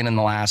 trillion in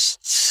the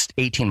last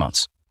 18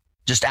 months,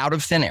 just out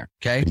of thin air.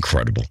 Okay,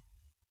 incredible.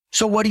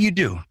 So what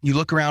do? You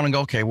look around and go,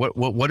 okay,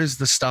 what is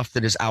the stuff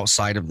that is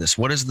outside of this?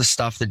 What is the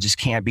stuff that just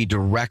can't be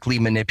directly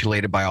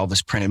manipulated by all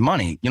this printed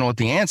money? You know what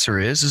the answer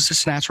is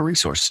this natural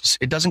resources.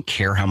 It doesn't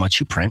care how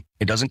much you print.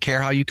 It doesn't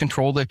care how you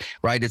control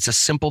right? It's a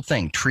simple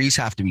thing. Trees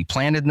have to be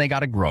planted and they got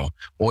to grow.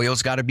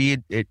 Oil's got to be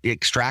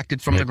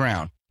extracted from the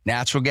ground.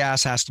 Natural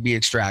gas has to be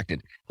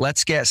extracted.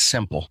 Let's get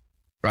simple,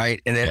 right?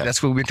 And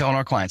that's what we've been telling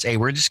our clients. Hey,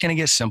 we're just going to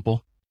get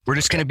simple. We're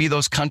just going to be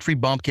those country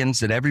bumpkins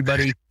that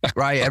everybody,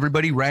 right?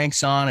 Everybody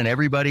ranks on and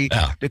everybody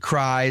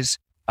decries,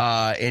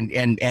 and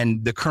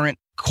the current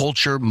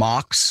culture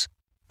mocks.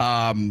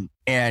 And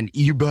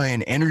you're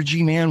buying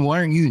energy, man. Why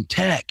aren't you in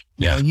tech?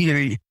 Yeah.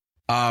 Okay.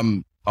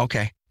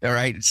 All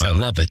right. So, I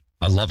love it.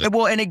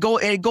 Well, and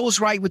it goes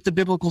right with the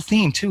biblical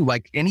theme too.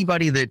 Like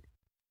anybody that,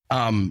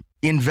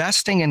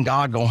 investing and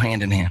God go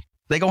hand in hand.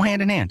 They go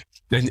hand in hand.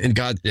 And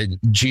God,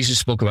 Jesus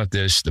spoke about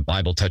this. The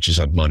Bible touches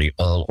on money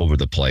all over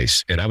the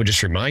place. And I would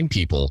just remind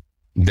people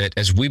that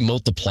as we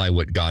multiply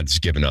what God's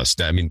given us,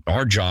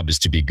 our job is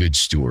to be good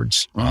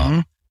stewards.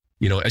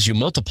 Mm-hmm. As you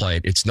multiply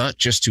it, it's not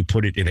just to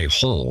put it in a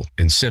hole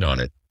and sit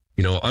on it.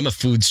 I'm a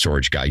food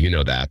storage guy. You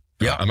know that.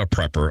 Yeah. I'm a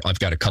prepper. I've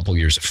got a couple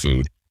years of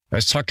food. I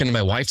was talking to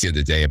my wife the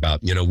other day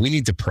about, we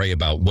need to pray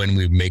about when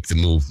we make the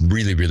move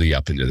really, really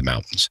up into the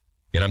mountains.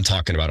 And I'm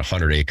talking about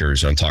 100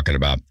 acres. I'm talking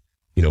about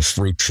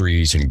fruit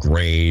trees and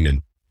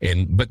grain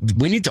but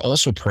we need to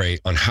also pray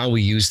on how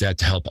we use that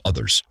to help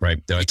others, right?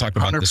 I talk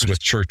about 100%. This with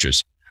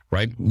churches,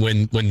 right?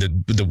 When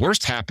the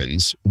worst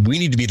happens, we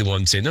need to be the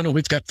one saying, no,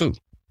 we've got food.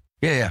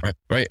 Yeah.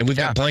 Right. And we've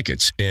got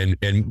blankets. And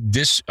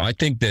this, I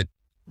think that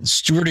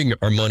stewarding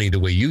our money the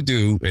way you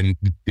do and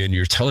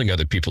you're telling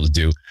other people to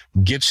do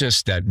gives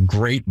us that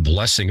great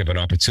blessing of an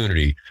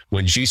opportunity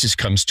when Jesus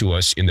comes to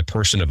us in the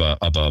person of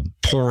a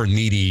poor,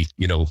 needy,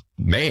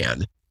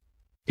 man.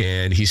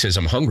 And he says,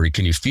 I'm hungry.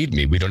 Can you feed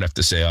me? We don't have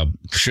to say, I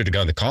should have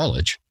gone to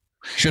college.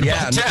 Should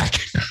have gone tech.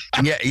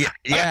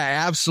 Yeah,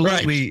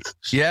 absolutely.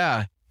 Right.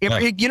 Yeah.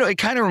 It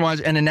kind of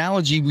reminds, an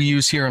analogy we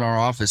use here in our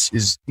office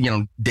is,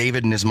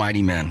 David and his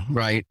mighty men,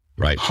 right?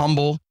 Right.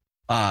 Humble,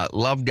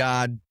 love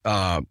God,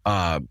 doing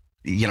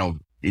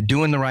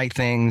the right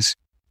things.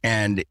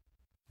 And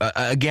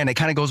again, it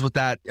kind of goes with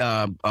that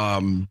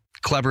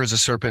clever as a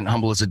serpent,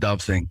 humble as a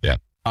dove thing. Yeah.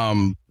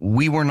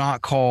 We were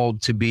not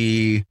called to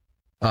be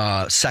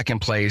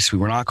second place. We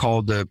were not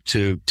called to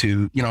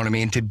you know what I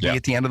mean, to be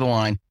at the end of the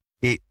line.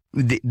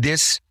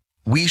 This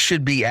we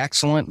should be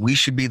excellent. We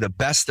should be the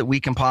best that we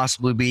can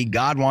possibly be.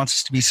 God wants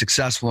us to be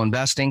successful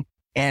investing.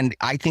 And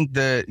I think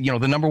the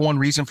number one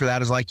reason for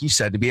that is, like you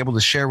said, to be able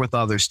to share with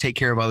others, take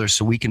care of others,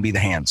 so we can be the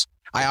hands.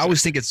 I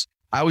always think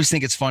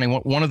it's funny.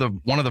 One of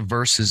the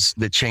verses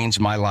that changed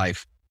my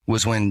life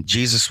was when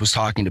Jesus was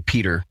talking to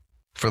Peter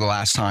for the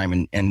last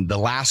time. And the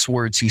last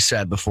words he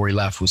said before he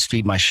left was,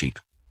 "Feed my sheep."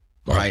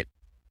 Right.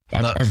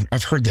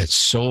 I've heard that.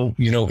 So,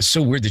 it's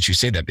so weird that you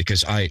say that,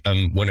 because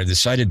when I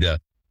decided to,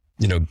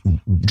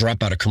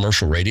 drop out of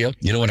commercial radio,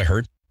 you know what I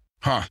heard?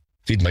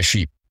 Feed my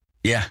sheep.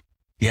 Yeah.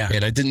 Yeah.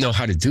 And I didn't know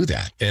how to do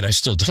that. And I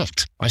still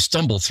don't. I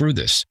stumble through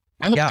this.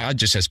 I hope God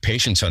just has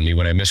patience on me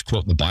when I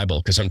misquote the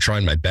Bible, because I'm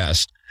trying my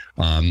best.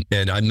 And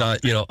I'm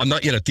not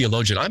yet a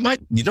theologian. I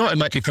might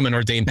become an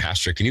ordained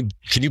pastor. Can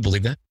you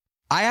believe that?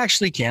 I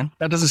actually can.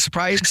 That doesn't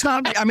surprise. It's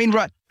not,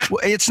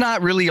 it's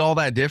not really all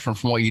that different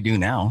from what you do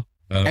now.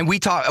 And we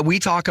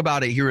talk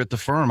about it here at the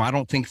firm. I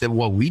don't think that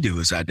what we do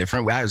is that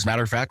different. As a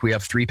matter of fact, we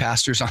have 3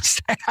 pastors on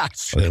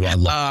staff.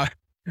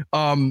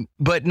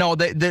 But no,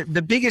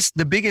 the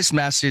biggest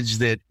message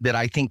that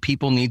I think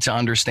people need to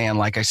understand,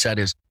 like I said,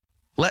 is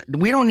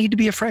we don't need to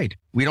be afraid.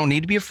 We don't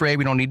need to be afraid.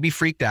 We don't need to be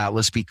freaked out.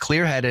 Let's be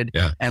clear-headed.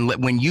 Yeah. And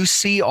when you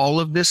see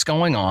all of this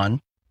going on,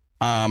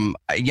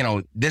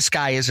 this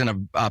guy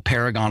isn't a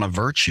paragon of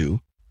virtue,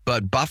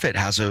 but Buffett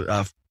has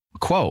a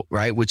quote,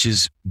 right? Which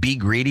is, be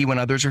greedy when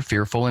others are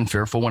fearful, and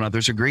fearful when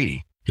others are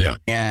greedy. Yeah.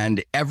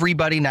 And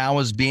everybody now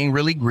is being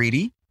really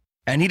greedy.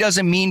 And he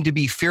doesn't mean to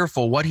be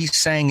fearful. What he's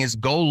saying is,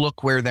 go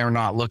look where they're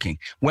not looking.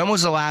 When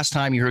was the last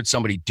time you heard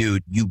somebody,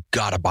 dude, you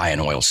got to buy an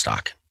oil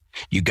stock?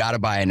 You got to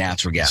buy a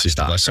natural gas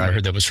stock. The last time I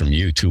heard that was from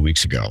you 2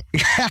 weeks ago.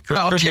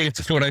 Okay.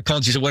 When I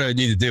called you, said, what do I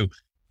need to do?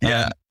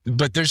 Yeah.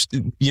 But there's,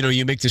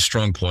 you make this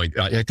strong point.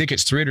 I think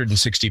it's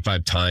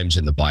 365 times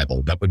in the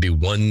Bible. That would be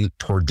 1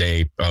 per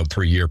day,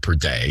 per year, per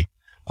day.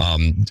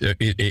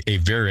 A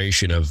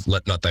variation of,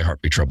 let not thy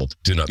heart be troubled.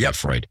 Do not be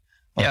afraid.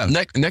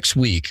 Next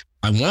week,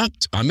 I'm going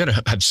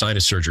to have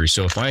sinus surgery.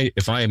 So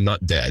if I am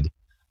not dead,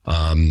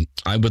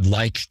 I would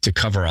like to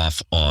cover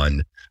off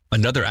on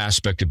another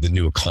aspect of the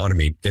new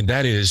economy. And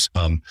that is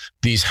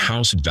these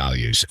house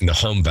values and the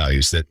home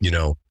values that,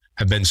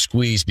 have been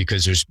squeezed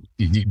because there's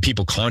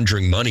people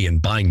conjuring money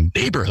and buying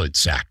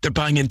neighborhoods, Zach. They're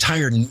buying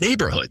entire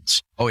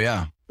neighborhoods. Oh,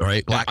 yeah. All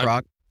right.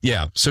 BlackRock.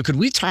 Yeah. So could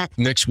we talk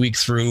next week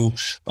through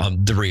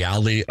the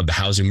reality of the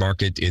housing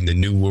market in the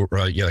new,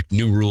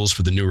 new rules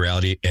for the new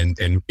reality, and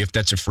if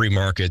that's a free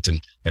market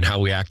and how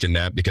we act in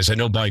that? Because I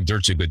know buying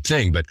dirt's a good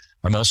thing, but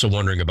I'm also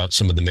wondering about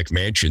some of the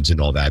McMansions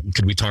and all that.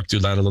 Could we talk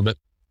through that a little bit?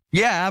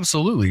 Yeah,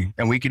 absolutely.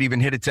 And we could even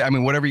hit it to,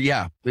 whatever.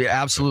 Yeah,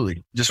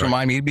 absolutely. Just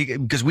remind me,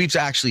 because we've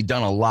actually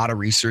done a lot of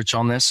research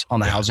on this,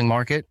 on the housing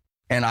market.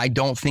 And I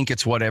don't think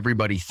it's what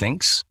everybody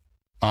thinks.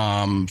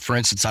 For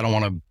instance, I don't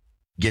want to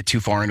get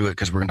too far into it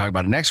because we're going to talk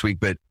about it next week,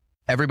 but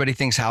everybody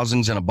thinks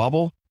housing's in a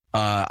bubble.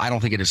 I don't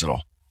think it is at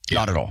all. Yeah.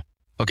 Not at all.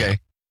 Okay. Yeah.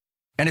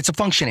 And it's a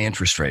function of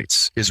interest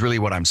rates is really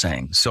what I'm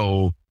saying.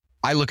 So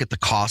I look at the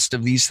cost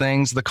of these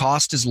things. The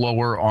cost is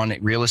lower on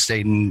real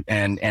estate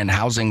and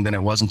housing than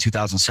it was in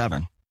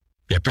 2007.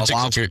 Yeah,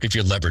 particularly if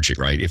you're leveraging,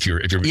 right? If you're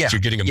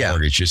getting a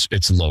mortgage,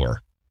 it's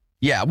lower.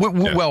 Yeah,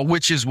 well,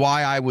 which is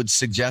why I would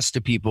suggest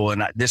to people,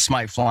 and this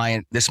might fly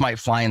in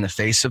the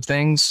face of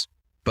things,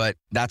 but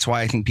that's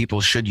why I think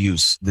people should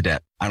use the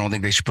debt. I don't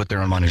think they should put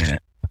their own money in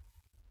it.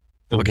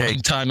 Okay.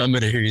 One time I'm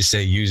going to hear you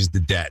say use the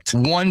debt.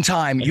 One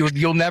time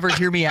you'll never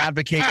hear me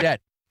advocate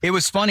debt. It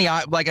was funny.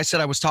 Like I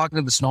said, I was talking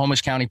to the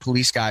Snohomish County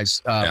police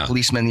guys,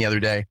 policemen the other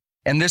day,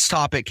 and this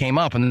topic came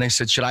up, and then they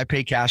said, should I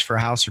pay cash for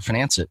a house or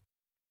finance it?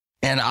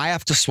 And I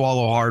have to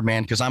swallow hard,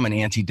 man, because I'm an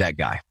anti-debt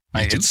guy.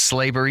 It's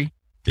slavery.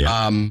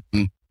 Yeah.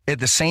 At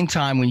the same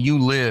time, when you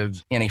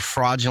live in a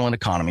fraudulent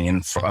economy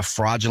and a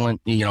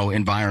fraudulent,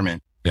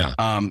 environment,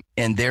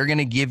 and they're going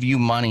to give you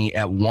money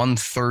at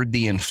 1/3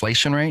 the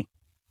inflation rate,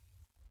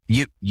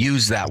 you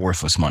use that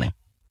worthless money.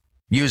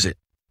 Use it,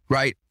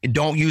 right?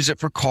 Don't use it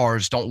for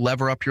cars. Don't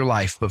lever up your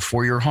life, but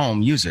for your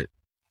home, use it.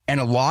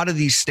 And a lot of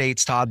these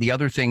states, Todd, the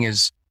other thing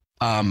is,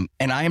 and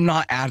I am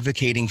not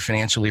advocating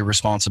financial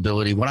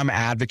irresponsibility. What I'm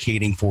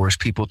advocating for is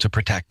people to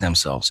protect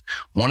themselves.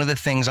 One of the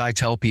things I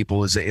tell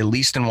people is that, at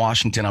least in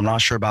Washington, I'm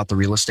not sure about the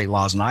real estate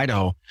laws in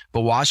Idaho,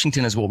 but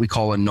Washington is what we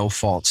call a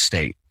no-fault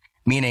state.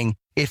 Meaning,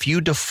 if you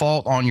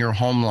default on your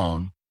home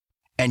loan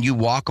and you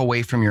walk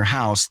away from your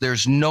house,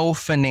 there's no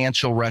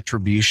financial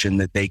retribution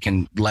that they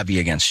can levy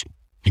against you.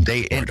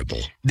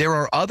 Incredible. There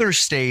are other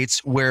states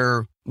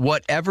where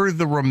whatever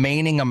the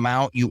remaining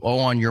amount you owe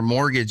on your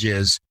mortgage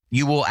is,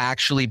 you will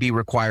actually be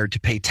required to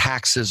pay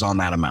taxes on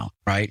that amount,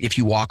 right? If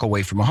you walk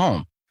away from a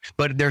home.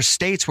 But there's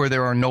states where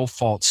there are no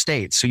fault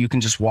states, so you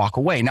can just walk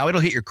away. Now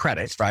it'll hit your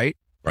credit, right?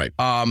 Right.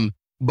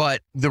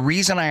 But the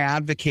reason I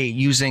advocate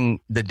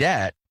using the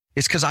debt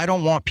is because I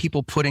don't want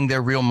people putting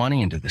their real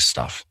money into this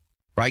stuff,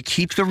 right?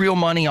 Keep the real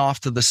money off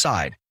to the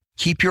side.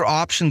 Keep your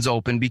options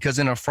open, because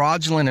in a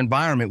fraudulent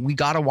environment, we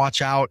got to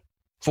watch out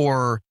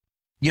for,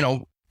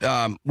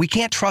 we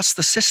can't trust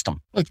the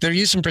system. Look, they're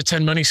using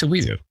pretend money, so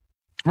we do.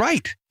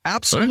 Right.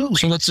 Absolutely.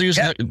 So let's use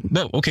that.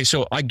 No, okay,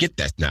 so I get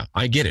that now.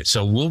 I get it.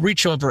 So we'll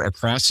reach over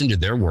across into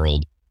their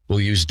world.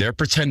 We'll use their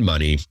pretend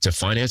money to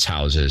finance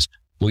houses.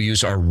 We'll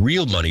use our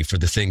real money for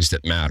the things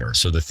that matter.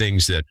 So the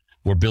things that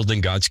we're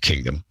building God's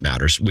kingdom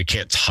matters. We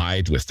can't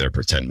tithe with their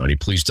pretend money.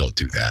 Please don't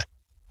do that.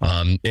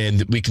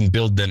 And we can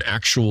build then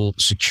actual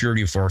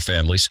security for our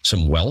families,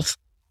 some wealth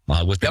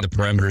within the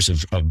parameters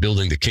of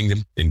building the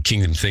kingdom and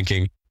kingdom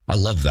thinking. I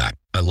love that.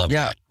 I love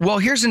that. Well,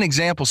 here's an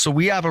example. So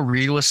we have a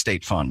real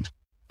estate fund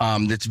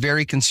that's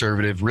very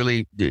conservative.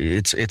 Really,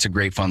 it's a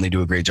great fund. They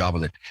do a great job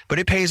with it. But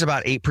it pays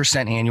about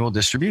 8% annual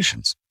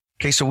distributions.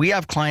 Okay, so we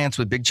have clients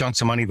with big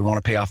chunks of money that want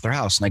to pay off their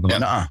house. And I go,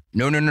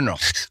 no.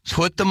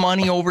 Put the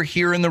money over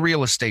here in the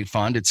real estate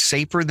fund. It's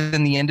safer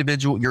than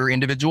your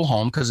individual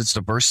home because it's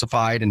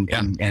diversified and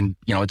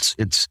you know,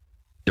 it's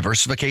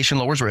diversification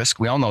lowers risk.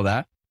 We all know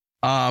that.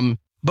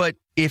 But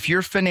if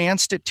you're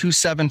financed at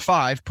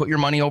 2.75, put your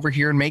money over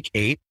here and make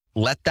 8.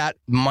 Let that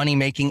money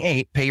making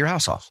 8 pay your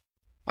house off.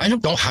 I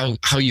don't know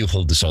how you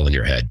hold this all in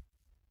your head.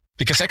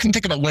 Because I can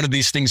think about one of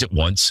these things at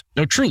once.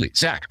 No, truly,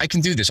 Zach, I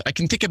can do this. I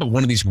can think about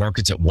one of these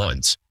markets at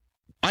once.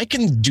 I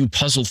can do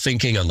puzzle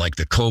thinking on like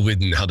the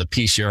COVID and how the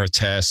PCR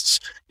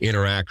tests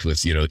interact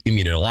with, you know,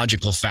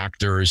 immunological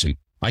factors. And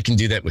I can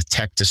do that with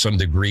tech to some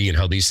degree and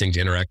how these things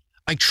interact.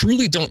 I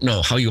truly don't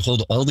know how you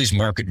hold all these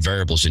market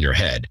variables in your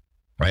head,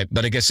 right?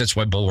 But I guess that's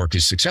why Bulwark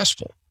is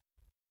successful.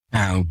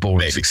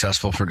 Bulwark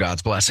successful for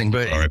God's blessing,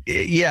 but I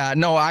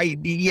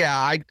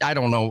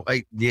don't know.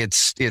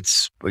 It's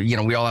you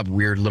know, we all have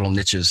weird little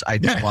niches. I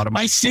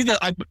see that.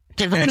 I'm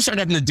going to start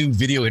having to do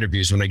video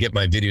interviews when I get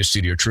my video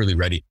studio truly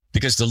ready,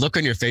 because the look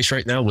on your face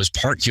right now was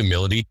part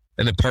humility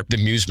and then part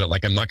amusement.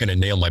 Like, I'm not going to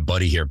nail my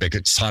buddy here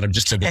because Todd, I'm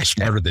just a bit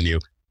smarter than you.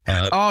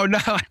 No.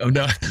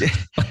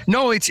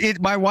 No,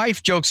 my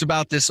wife jokes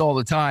about this all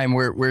the time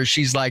where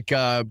she's like,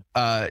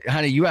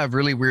 honey, you have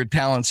really weird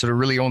talents that are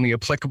really only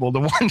applicable to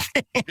one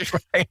thing,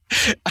 right?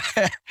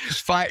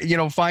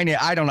 Find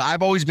it. I don't know.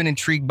 I've always been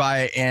intrigued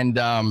by it. And,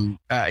 I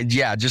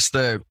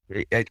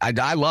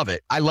love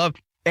it.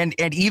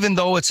 And even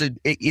though is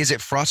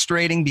it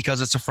frustrating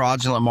because it's a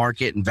fraudulent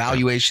market and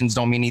valuations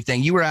don't mean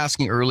anything? You were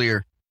asking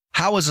earlier,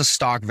 how is a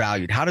stock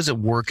valued? How does it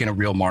work in a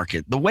real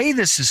market? The way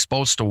this is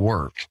supposed to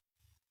work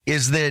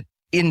is that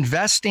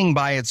investing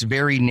by its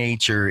very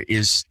nature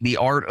is the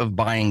art of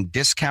buying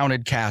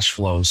discounted cash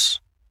flows,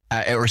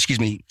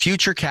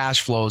 future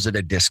cash flows at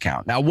a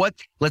discount. Now,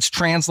 let's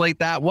translate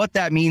that. What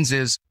that means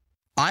is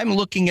I'm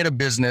looking at a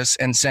business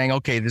and saying,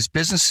 okay, this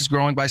business is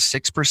growing by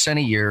 6%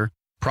 a year.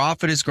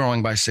 Profit is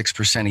growing by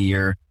 6% a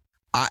year.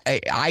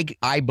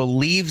 I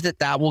believe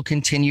that will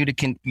continue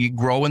to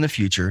grow in the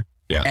future.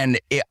 Yeah. And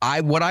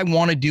what I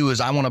want to do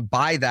is I want to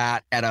buy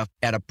that at a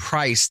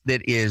price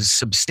that is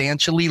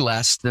substantially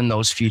less than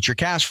those future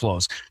cash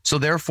flows. So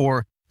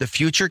therefore, the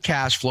future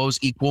cash flows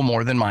equal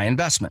more than my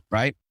investment,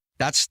 right?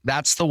 That's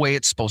the way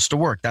it's supposed to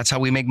work. That's how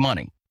we make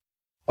money.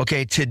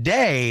 Okay,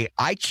 today,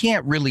 I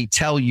can't really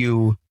tell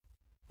you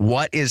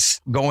what is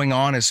going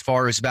on as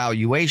far as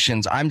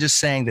valuations. I'm just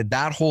saying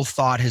that whole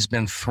thought has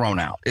been thrown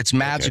out. It's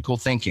magical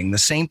thinking. The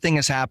same thing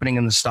is happening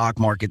in the stock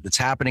market that's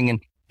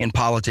happening in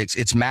politics.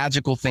 It's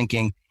magical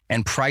thinking,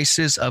 and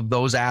prices of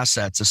those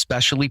assets,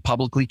 especially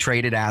publicly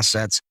traded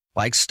assets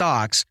like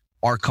stocks,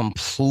 are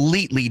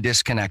completely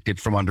disconnected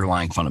from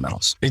underlying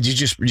fundamentals. And you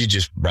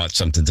just brought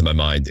something to my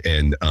mind,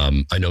 and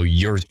I know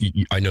you're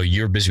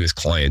busy with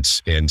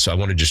clients, and so I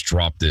want to just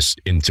drop this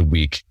into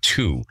week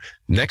 2.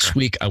 Next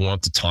week, I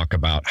want to talk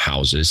about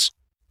houses,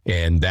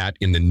 and that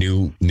in the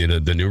new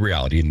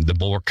reality, and the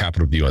Bulwark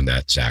Capital view on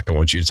that, Zach. I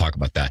want you to talk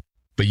about that.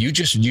 But you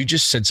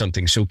just said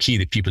something so key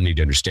that people need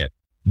to understand.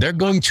 They're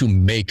going to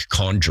make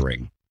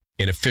conjuring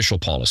an official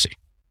policy.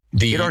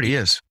 It already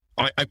is.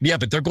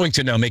 But they're going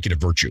to now make it a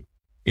virtue.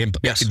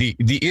 Yes. The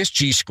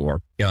ESG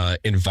score,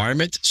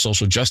 environment,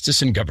 social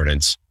justice, and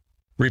governance,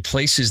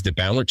 replaces the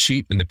balance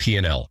sheet and the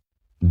P&L.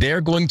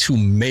 They're going to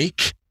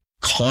make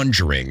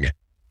conjuring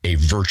a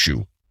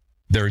virtue.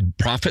 Their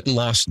profit and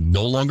loss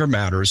no longer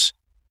matters.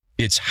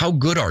 It's how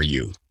good are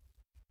you?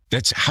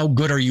 That's how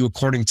good are you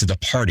according to the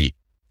party.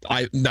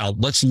 Now,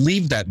 let's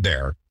leave that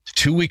there.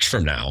 2 weeks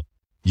from now,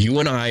 you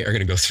and I are going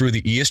to go through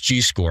the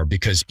ESG score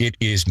because it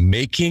is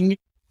making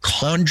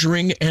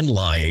conjuring and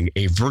lying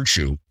a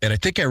virtue. And I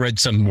think I read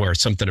somewhere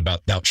something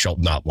about thou shalt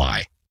not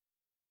lie.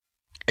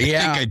 I think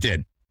I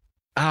did.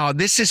 Oh,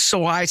 this is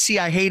so I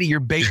hate it. You're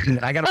baiting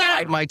it. I got to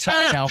bite my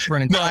tongue now for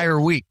an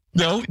entire week.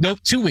 No,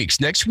 2 weeks.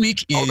 Next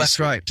week is that's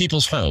right.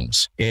 People's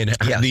Homes and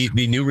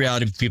the new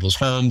reality of People's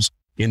Homes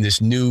in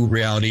this new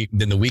reality.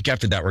 Then the week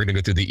after that, we're going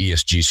to go through the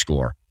ESG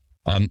score.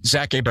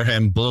 Zach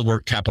Abraham,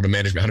 Bulwark Capital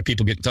Management. How do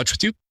people get in touch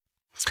with you?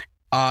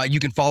 You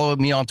can follow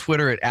me on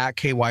Twitter at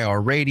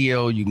KYR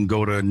Radio. You can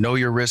go to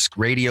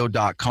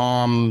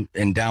knowyourriskradio.com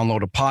and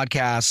download a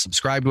podcast,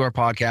 subscribe to our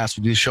podcast.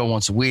 We do the show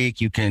once a week.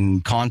 You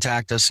can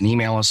contact us and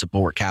email us at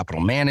Bulwark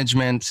Capital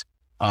Management.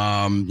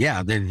 All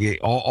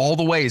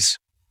the ways.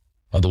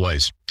 All the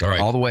ways. All right.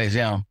 All the ways,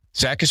 yeah.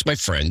 Zach is my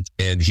friend,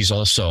 and he's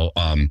also,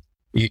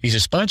 he's a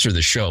sponsor of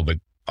the show, but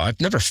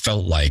I've never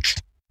felt like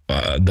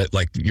that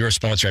like you're a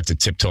sponsor, I have to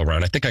tiptoe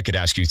around. I think I could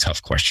ask you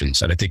tough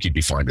questions, and I think you'd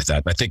be fine with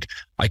that. I think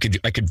I could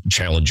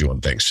challenge you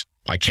on things.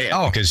 I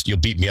can't because you'll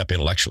beat me up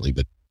intellectually,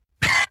 but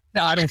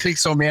no, I don't think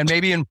so, man.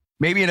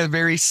 Maybe in a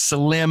very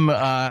slim,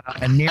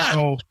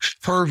 narrow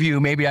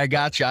purview, maybe I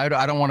got you. I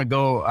don't want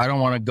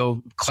to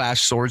go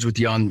clash swords with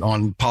you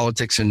on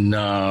politics and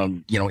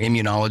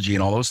immunology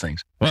and all those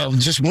things. Well,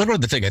 just one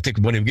other thing. I think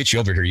when we get you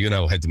over here, you and I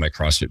will head to my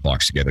CrossFit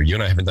blocks together. You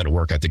and I haven't done a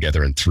workout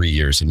together in 3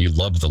 years, and you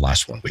loved the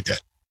last one we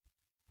did.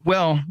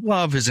 Well,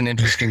 love is an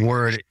interesting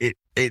word. I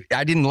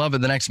didn't love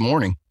it the next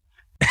morning.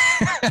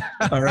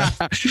 All right.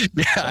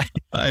 Yeah,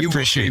 I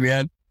appreciate you,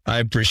 man. I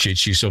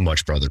appreciate you so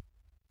much, brother.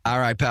 All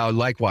right, pal.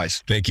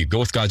 Likewise. Thank you. Go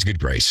with God's good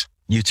grace.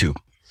 You too.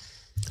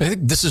 I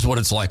think this is what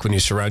it's like when you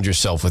surround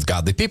yourself with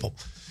godly people.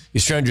 You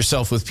surround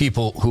yourself with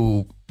people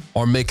who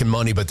are making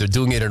money, but they're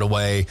doing it in a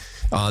way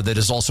that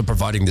is also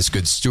providing this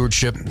good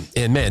stewardship.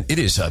 And man, it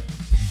is a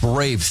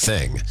brave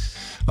thing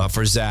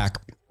for Zach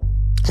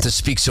to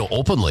speak so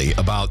openly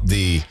about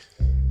the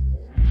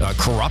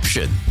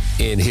corruption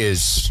in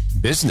his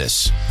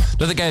business.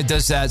 Another guy that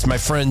does that is my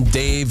friend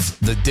Dave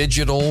the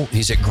Digital.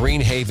 He's at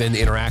Greenhaven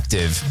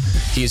Interactive.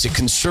 He is a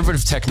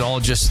conservative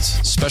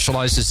technologist,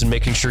 specializes in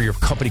making sure your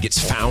company gets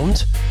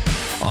found.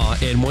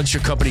 And once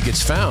your company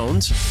gets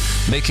found,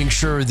 making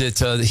sure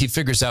that he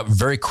figures out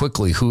very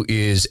quickly who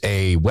is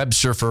a web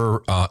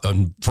surfer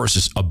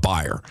versus a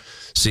buyer.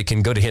 So you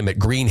can go to him at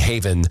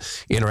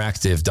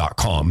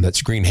greenhaveninteractive.com.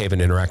 That's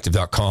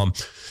greenhaveninteractive.com.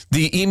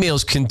 The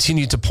emails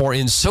continue to pour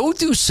in. So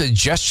do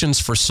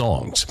suggestions for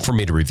songs for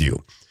me to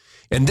review.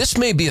 And this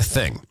may be a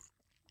thing.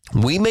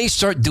 We may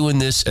start doing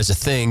this as a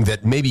thing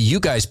that maybe you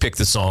guys pick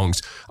the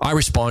songs. I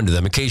respond to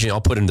them. Occasionally I'll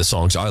put in the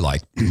songs I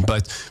like.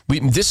 But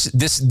this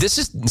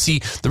is,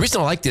 see, the reason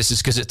I like this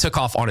is because it took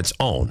off on its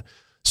own.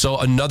 So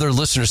another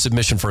listener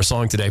submission for a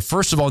song today.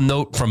 First of all,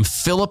 note from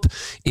Philip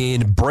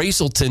in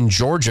Brazelton,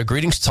 Georgia.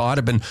 Greetings, Todd.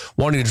 I've been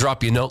wanting to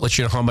drop you a note, let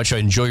you know how much I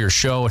enjoy your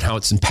show and how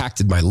it's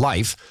impacted my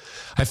life.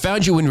 I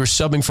found you when you were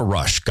subbing for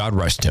Rush. God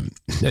rest him.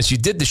 As you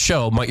did the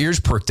show, my ears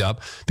perked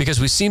up because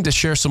we seem to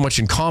share so much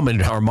in common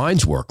in how our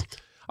minds work.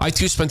 I,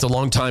 too, spent a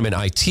long time in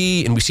IT,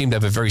 and we seem to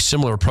have a very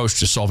similar approach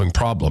to solving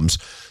problems.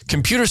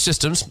 Computer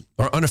systems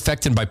are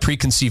unaffected by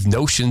preconceived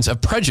notions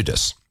of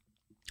prejudice.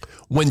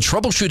 When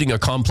troubleshooting a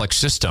complex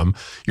system,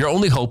 your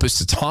only hope is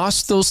to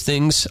toss those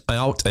things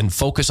out and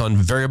focus on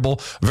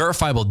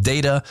verifiable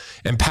data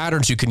and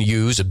patterns you can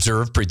use,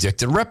 observe,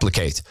 predict, and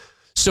replicate.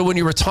 So when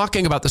you were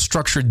talking about the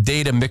structured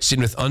data mixing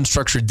with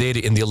unstructured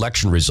data in the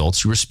election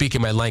results, you were speaking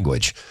my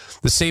language.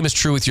 The same is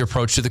true with your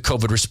approach to the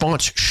COVID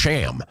response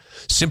sham.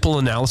 Simple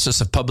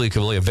analysis of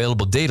publicly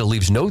available data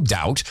leaves no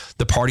doubt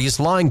the party is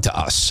lying to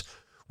us.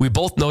 We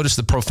both noticed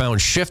the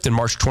profound shift in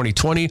March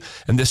 2020,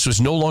 and this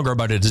was no longer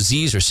about a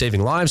disease or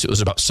saving lives. It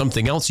was about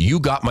something else. You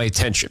got my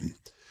attention.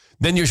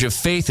 Then there's your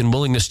faith and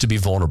willingness to be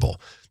vulnerable.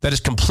 That has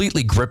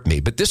completely gripped me.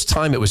 But this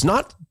time it was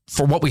not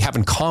for what we have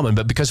in common,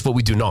 but because of what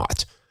we do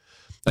not.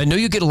 I know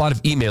you get a lot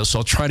of emails, so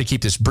I'll try to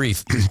keep this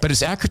brief, but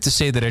it's accurate to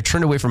say that I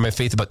turned away from my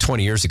faith about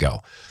 20 years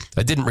ago.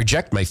 I didn't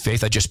reject my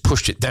faith. I just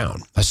pushed it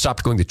down. I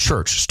stopped going to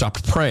church,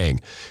 stopped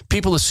praying.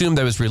 People assumed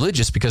I was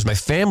religious because my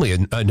family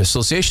and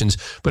associations,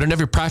 but in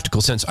every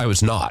practical sense, I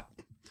was not.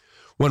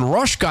 When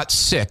Rush got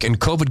sick and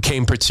COVID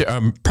came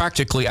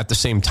practically at the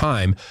same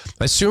time,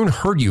 I soon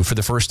heard you for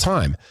the first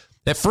time.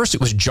 At first,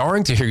 it was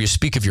jarring to hear you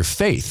speak of your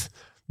faith.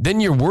 Then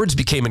your words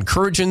became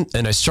encouraging,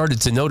 and I started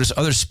to notice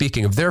others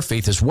speaking of their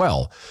faith as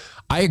well.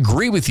 I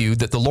agree with you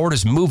that the Lord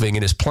is moving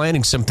and is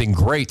planning something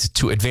great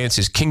to advance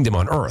his kingdom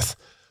on earth.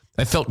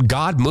 I felt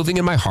God moving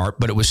in my heart,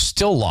 but I was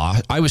still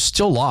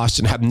lost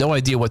and had no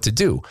idea what to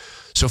do.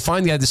 So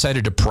finally, I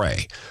decided to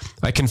pray.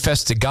 I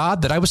confessed to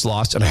God that I was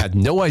lost and I had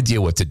no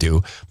idea what to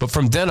do. But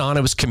from then on,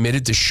 I was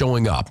committed to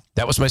showing up.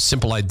 That was my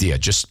simple idea,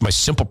 just my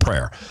simple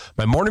prayer.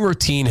 My morning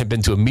routine had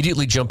been to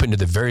immediately jump into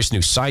the various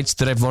new sites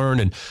that I've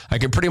learned and I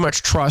can pretty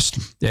much trust,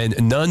 and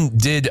none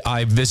did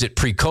I visit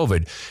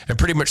pre-COVID, and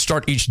pretty much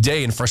start each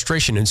day in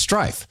frustration and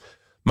strife.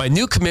 My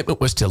new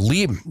commitment was to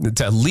leave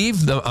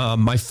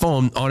my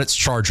phone on its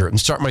charger and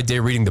start my day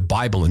reading the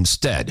Bible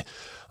instead.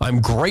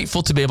 I'm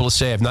grateful to be able to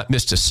say I've not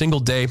missed a single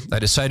day. I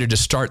decided to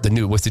start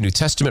with the New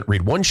Testament,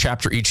 read one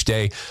chapter each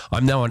day.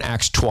 I'm now on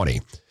Acts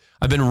 20.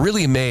 I've been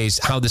really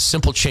amazed how this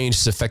simple change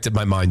has affected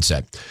my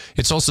mindset.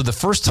 It's also the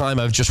first time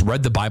I've just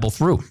read the Bible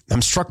through.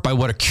 I'm struck by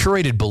what a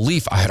curated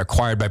belief I had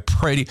acquired by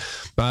pretty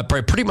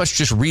much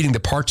just reading the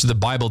parts of the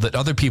Bible that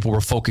other people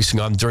were focusing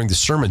on during the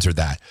sermons or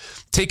that.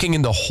 Taking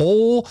in the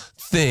whole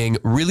thing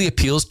really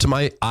appeals to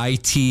my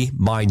IT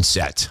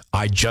mindset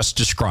I just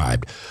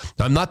described.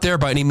 I'm not there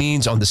by any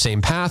means on the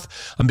same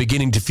path. I'm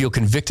beginning to feel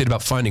convicted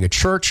about finding a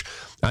church.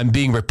 I'm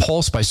being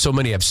repulsed by so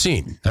many I've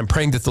seen. I'm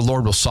praying that the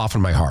Lord will soften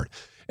my heart.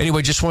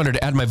 Anyway, just wanted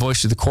to add my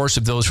voice to the chorus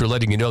of those who are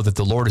letting you know that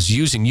the Lord is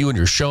using you and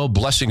your show.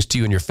 Blessings to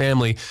you and your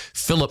family.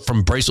 Philip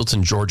from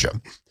Brazelton,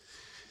 Georgia.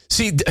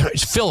 See,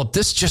 Philip,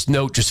 this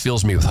note just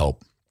fills me with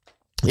hope.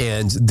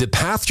 And the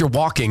path you're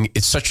walking,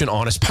 it's such an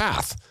honest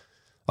path.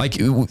 Like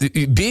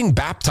being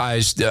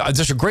baptized,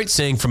 there's a great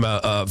saying from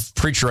a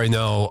preacher I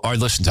know, or I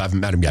listened to, I haven't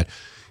met him yet.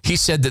 He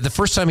said that the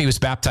first time he was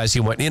baptized, he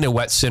went in a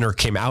wet sinner,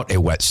 came out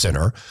a wet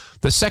sinner.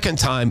 The second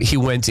time he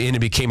went in and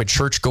became a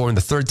churchgoer. And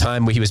the third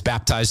time when he was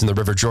baptized in the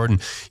River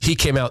Jordan, he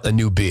came out a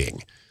new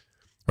being.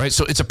 Right?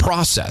 So it's a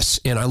process.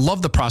 And I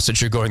love the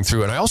process you're going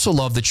through. And I also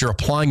love that you're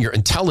applying your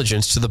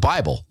intelligence to the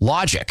Bible,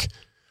 logic,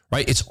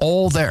 right? It's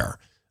all there.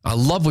 I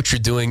love what you're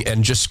doing.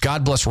 And just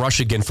God bless Rush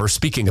again for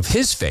speaking of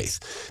his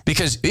faith,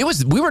 because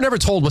we were never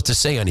told what to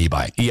say on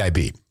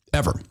EIB,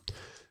 ever.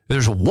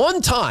 There's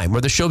one time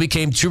where the show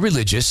became too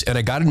religious and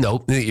I got a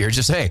note in the ear,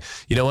 just, hey,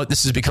 you know what?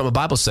 This has become a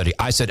Bible study.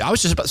 I said, I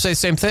was just about to say the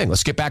same thing.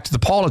 Let's get back to the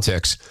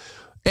politics.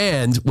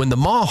 And when the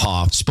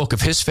Maha spoke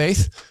of his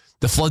faith,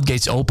 the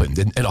floodgates opened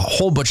and a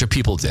whole bunch of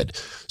people did.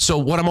 So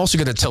what I'm also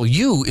going to tell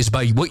you is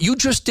by what you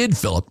just did,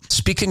 Philip,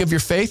 speaking of your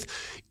faith,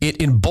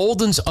 it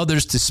emboldens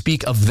others to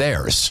speak of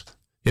theirs.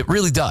 It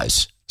really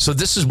does. So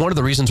this is one of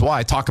the reasons why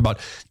I talk about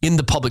in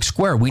the public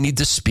square, we need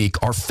to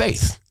speak our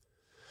faith.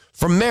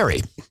 From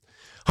Mary.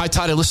 Hi,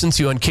 Todd. I listened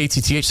to you on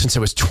KTTH since I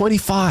was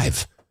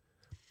 25.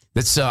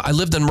 I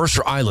lived on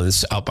Mercer Island,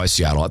 out by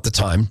Seattle at the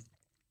time,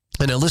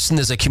 and I listened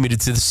as I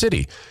commuted to the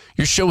city.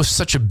 Your show is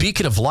such a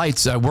beacon of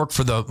lights. I work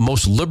for the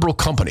most liberal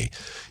company.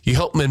 You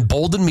helped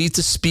embolden me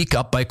to speak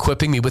up by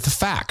equipping me with the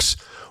facts.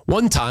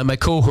 One time, my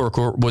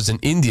coworker was an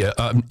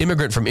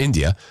immigrant from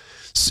India,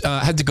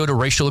 had to go to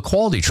racial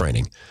equality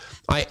training.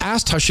 I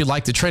asked how she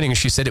liked the training, and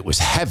she said it was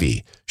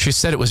heavy. She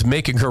said it was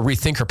making her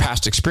rethink her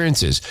past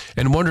experiences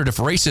and wondered if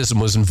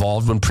racism was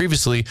involved when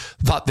previously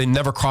thought they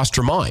never crossed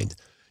her mind.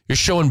 Your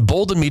show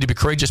emboldened me to be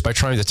courageous by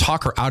trying to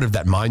talk her out of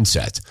that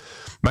mindset.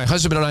 My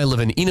husband and I live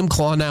in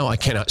Enumclaw now. I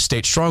cannot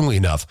state strongly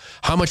enough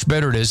how much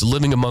better it is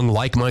living among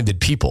like-minded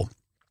people.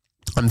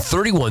 I'm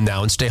 31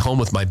 now and stay home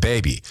with my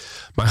baby.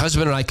 My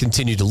husband and I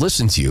continue to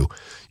listen to you.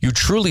 You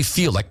truly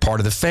feel like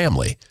part of the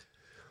family.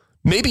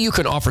 Maybe you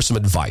can offer some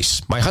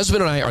advice. My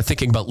husband and I are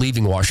thinking about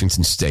leaving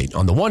Washington State.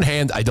 On the one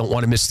hand, I don't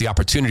want to miss the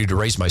opportunity to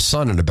raise my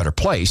son in a better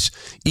place,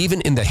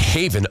 even in the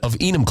haven of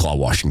Enumclaw,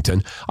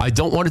 Washington. I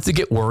don't want it to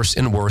get worse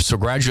and worse, so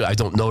gradually I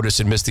don't notice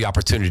and miss the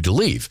opportunity to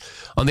leave.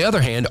 On the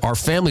other hand, our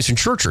families and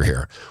church are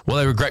here. Will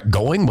I regret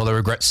going? Will I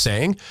regret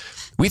staying?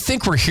 We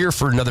think we're here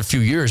for another few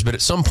years, but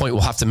at some point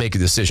we'll have to make a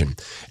decision.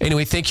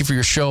 Anyway, thank you for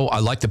your show. I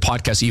like the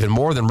podcast even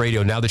more than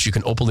radio now that you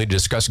can openly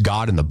discuss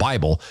God and the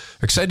Bible.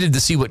 Excited to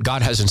see what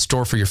God has in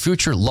store for your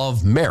future.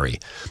 Love, Mary.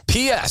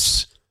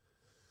 P.S.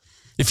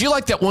 If you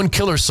like that one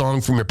killer song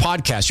from your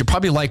podcast, you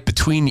probably like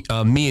Between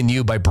Me and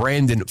You by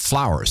Brandon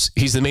Flowers.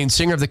 He's the main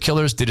singer of the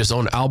Killers, did his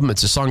own album.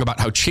 It's a song about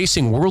how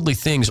chasing worldly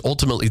things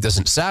ultimately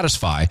doesn't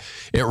satisfy.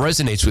 It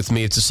resonates with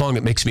me. It's a song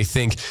that makes me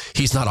think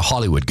he's not a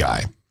Hollywood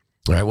guy.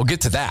 All right, we'll get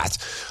to that.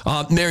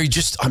 Mary,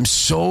 I'm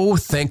so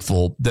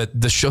thankful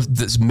that the show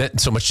that's meant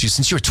so much to you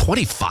since you were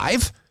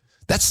 25.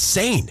 That's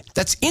insane.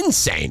 That's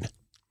insane.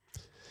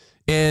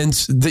 And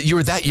that you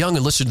were that young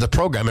and listened to the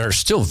program and are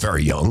still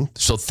very young.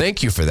 So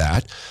thank you for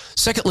that.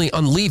 Secondly,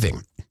 on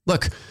leaving,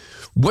 look,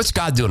 what's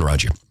God doing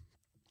around you?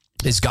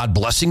 Is God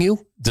blessing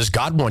you? Does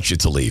God want you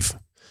to leave?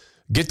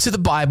 Get to the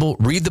Bible,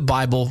 read the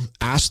Bible,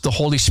 ask the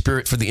Holy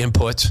Spirit for the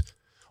input.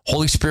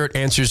 Holy Spirit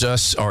answers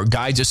us or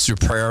guides us through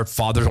prayer.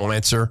 Father will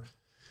answer.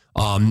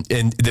 And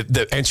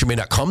the answer may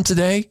not come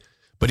today,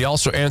 but he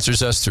also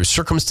answers us through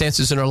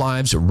circumstances in our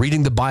lives,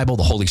 reading the Bible.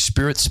 The Holy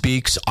Spirit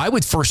speaks. I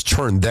would first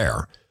turn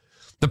there.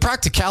 The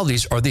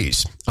practicalities are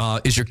these.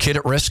 Is your kid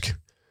at risk?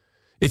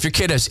 If your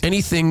kid has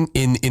anything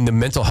in the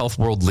mental health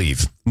world,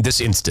 leave this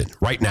instant,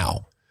 right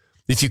now.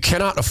 If you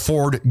cannot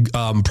afford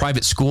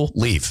private school,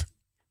 leave.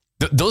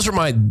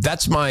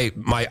 That's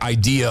my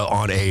idea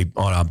on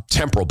a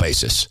temporal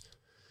basis.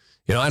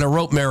 You know, and I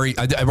wrote Mary,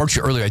 I wrote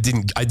you earlier.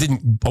 I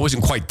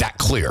wasn't quite that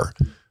clear,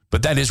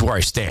 but that is where I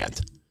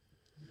stand.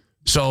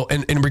 So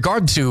in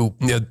regard to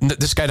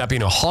this guy not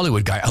being a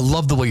Hollywood guy, I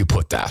love the way you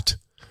put that.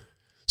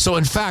 So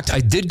in fact, I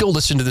did go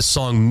listen to this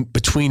song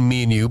Between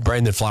Me and You,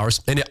 Brandon Flowers,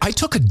 and I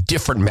took a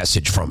different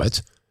message from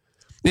it.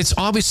 It's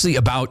obviously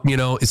about,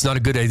 it's not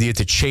a good idea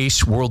to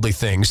chase worldly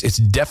things.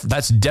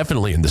 That's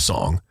definitely in the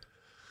song.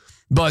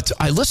 But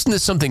I listened to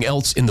something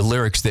else in the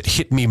lyrics that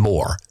hit me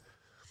more.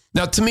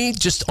 Now, to me,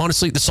 just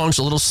honestly, the song's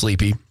a little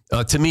sleepy.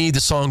 To me,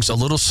 the song's a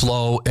little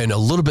slow and a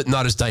little bit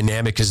not as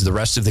dynamic as the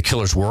rest of the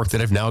Killers' work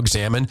that I've now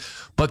examined.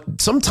 But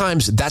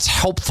sometimes that's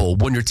helpful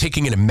when you're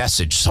taking in a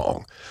message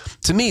song.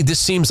 To me, this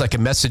seems like a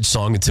message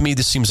song. And to me,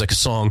 this seems like a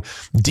song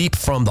deep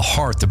from the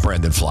heart of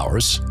Brandon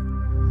Flowers.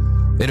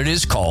 And it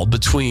is called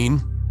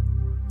Between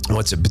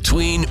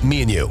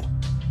Me and You.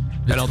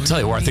 And I'll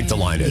tell you where I think the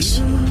line is.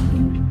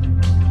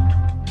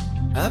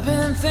 I've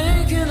been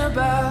thinking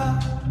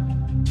about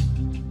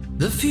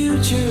the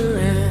future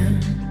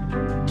and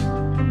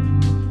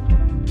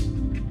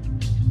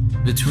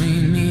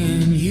between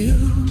me and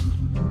you,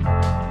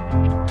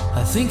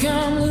 I think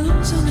I'm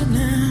losing it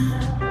now.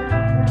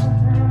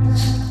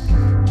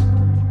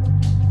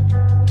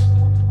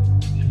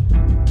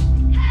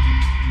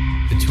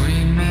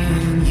 Between me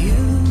and you,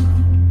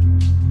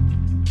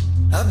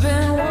 I've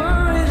been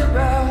worried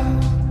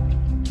about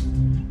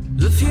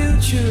the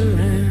future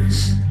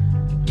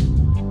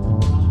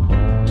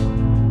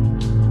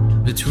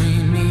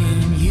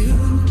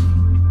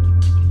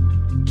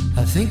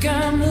think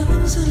I'm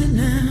losing it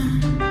now.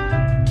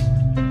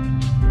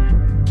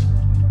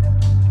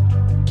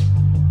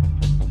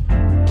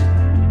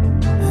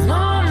 And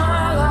all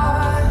my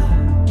life,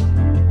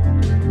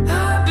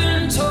 I've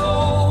been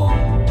told,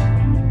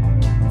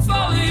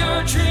 follow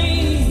your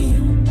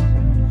dream.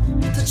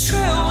 But the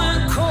trail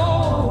went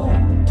cold,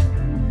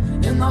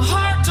 and the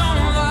heart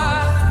don't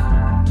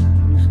lie,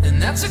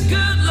 and that's a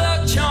good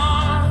luck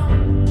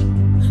charm.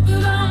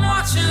 But I'm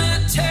watching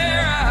it tear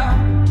out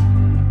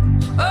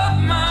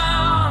of my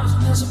arms.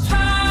 There's a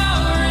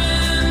power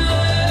in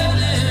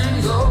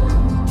letting go.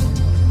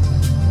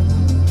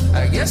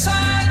 I guess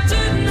I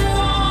didn't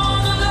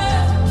want to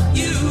let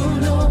you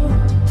know.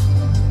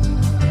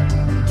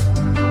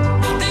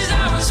 These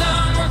hours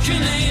I'm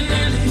working ain't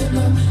nearly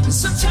enough, and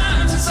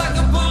sometimes it's like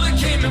a bullet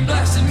came and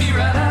blasted me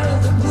right out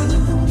of the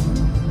blue.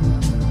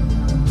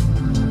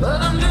 But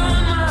I'm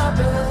doing my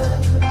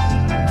best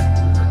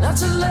not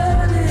to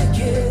let it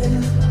get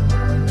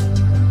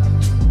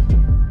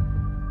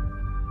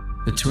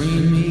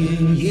between me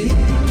and you.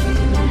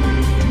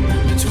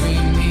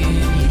 Between me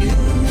and you.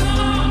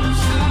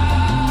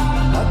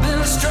 I've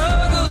been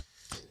struggling.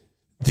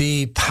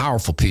 The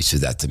powerful piece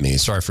of that to me,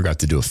 sorry I forgot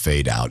to do a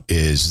fade out,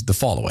 is the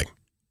following.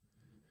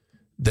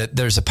 That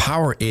there's a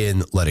power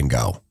in letting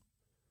go.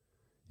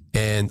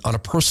 And on a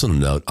personal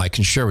note, I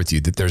can share with you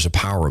that there's a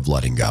power of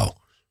letting go.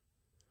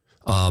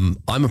 I'm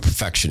a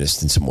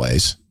perfectionist in some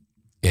ways,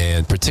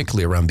 and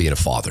particularly around being a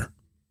father.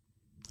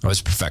 I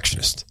was a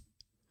perfectionist.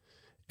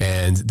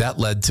 And that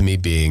led to me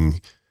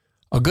being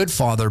a good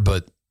father,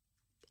 but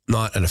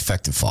not an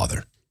effective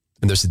father.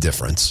 And there's a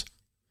difference.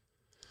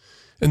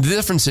 And the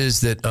difference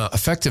is that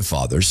effective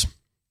fathers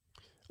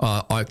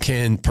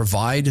can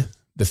provide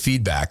the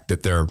feedback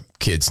that their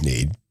kids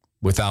need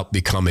without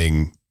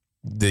becoming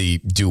the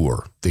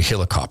doer, the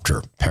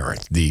helicopter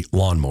parent, the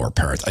lawnmower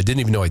parent. I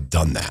didn't even know I'd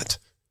done that.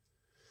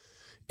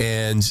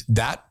 And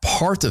that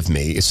part of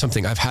me is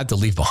something I've had to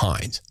leave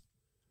behind.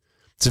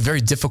 It's a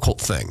very difficult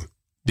thing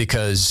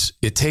because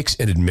it takes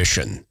an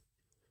admission.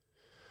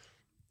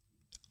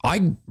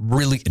 I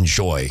really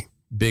enjoy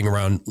being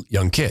around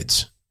young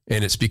kids,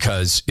 and it's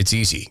because it's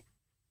easy.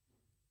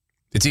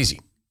 It's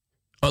easy.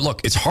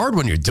 Look, it's hard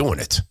when you're doing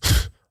it.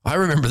 I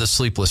remember the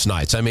sleepless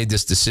nights. I made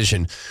this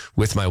decision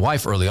with my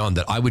wife early on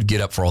that I would get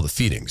up for all the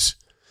feedings.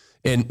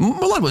 And a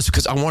lot of it was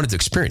because I wanted to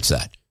experience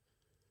that.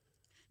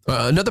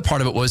 Another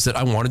part of it was that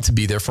I wanted to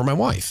be there for my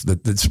wife.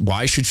 That's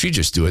why should she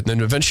just do it? And then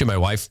eventually my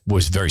wife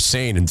was very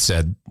sane and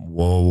said,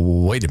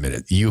 "Whoa, wait a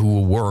minute. You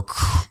work,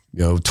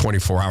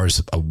 24 hours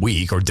a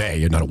week or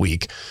day, not a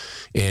week,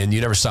 and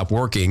you never stop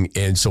working.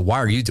 And so why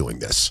are you doing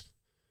this?"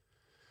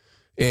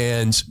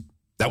 And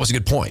that was a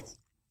good point.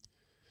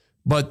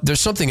 But there's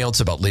something else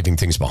about leaving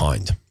things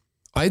behind.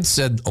 I had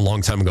said a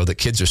long time ago that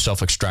kids are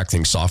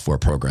self-extracting software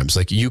programs.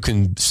 Like you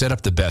can set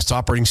up the best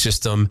operating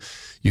system,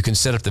 you can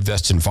set up the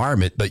best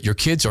environment, but your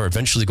kids are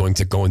eventually going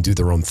to go and do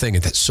their own thing.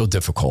 And that's so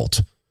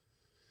difficult.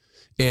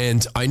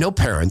 And I know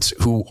parents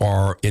who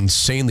are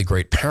insanely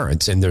great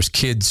parents and there's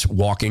kids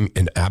walking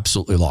an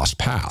absolutely lost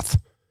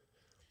path.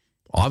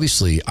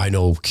 Obviously, I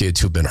know kids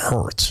who've been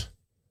hurt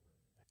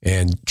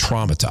and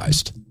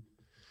traumatized,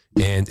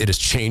 and it has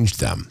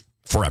changed them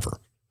forever.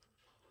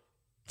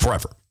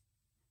 Forever.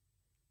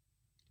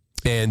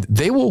 And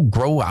they will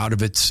grow out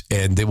of it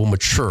and they will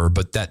mature,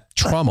 but that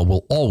trauma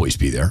will always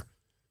be there.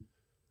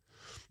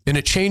 And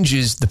it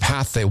changes the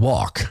path they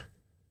walk.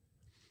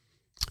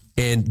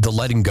 And the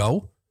letting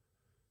go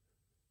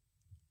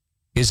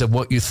is of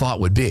what you thought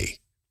would be.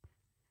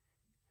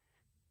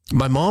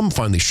 My mom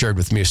finally shared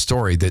with me a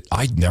story that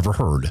I'd never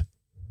heard.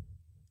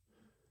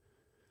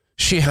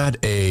 She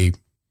had a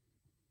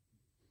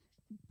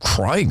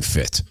crying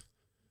fit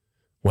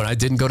when I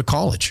didn't go to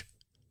college.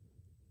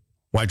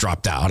 Well, I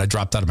dropped out. I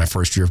dropped out of my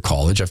first year of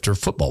college after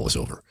football was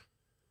over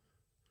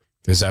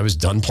because I was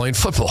done playing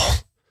football.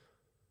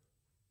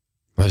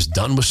 I was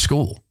done with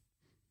school.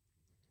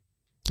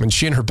 And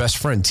she and her best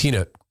friend,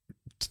 Tina,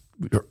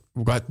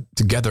 got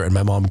together and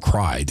my mom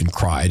cried.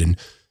 And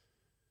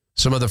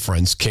some other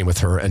friends came with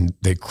her and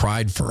they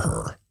cried for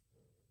her.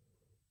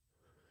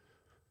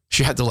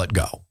 She had to let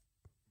go.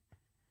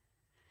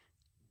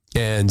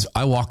 And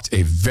I walked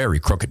a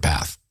very crooked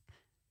path.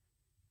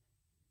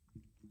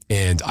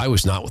 And I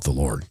was not with the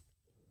Lord.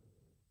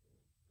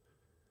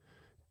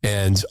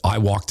 And I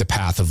walked the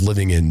path of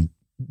living in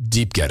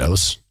deep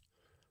ghettos.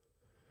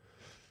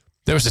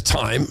 There was a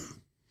time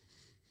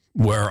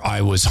where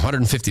I was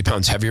 150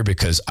 pounds heavier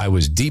because I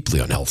was deeply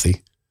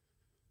unhealthy.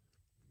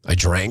 I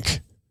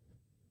drank.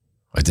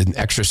 I didn't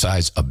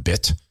exercise a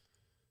bit.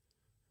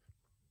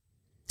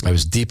 I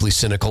was deeply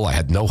cynical. I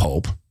had no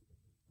hope.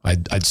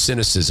 I'd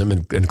cynicism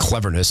and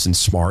cleverness and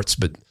smarts,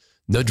 but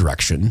no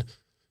direction.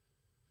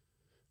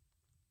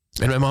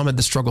 And my mom had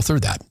to struggle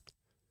through that.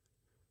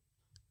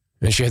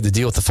 And she had to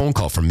deal with the phone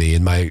call from me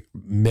in my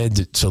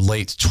mid to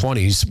late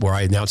 20s where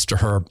I announced to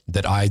her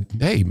that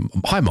hey,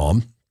 hi,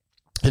 Mom.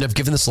 And I've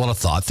given this a lot of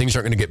thought. Things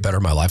aren't going to get better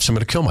in my life, so I'm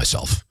going to kill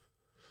myself.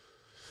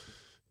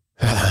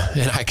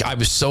 And I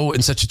was so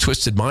in such a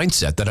twisted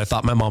mindset that I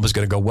thought my mom was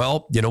going to go,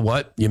 well, you know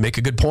what? You make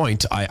a good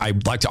point.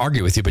 I'd like to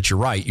argue with you, but you're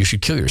right. You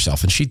should kill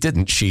yourself. And she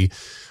didn't. She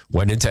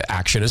went into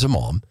action as a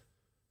mom.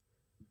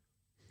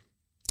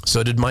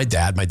 So did my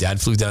dad. My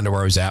dad flew down to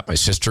where I was at. My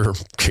sister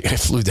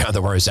flew down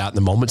to where I was at. In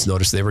the moment's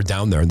notice, they were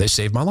down there and they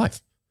saved my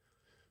life.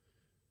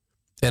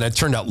 And it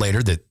turned out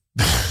later that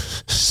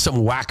some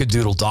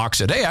wackadoodle doc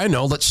said, hey, I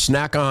know, let's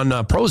snack on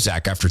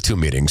Prozac after 2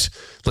 meetings.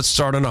 Let's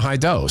start on a high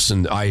dose.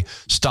 And I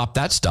stopped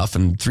that stuff.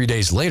 And 3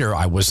 days later,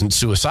 I wasn't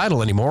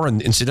suicidal anymore.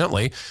 And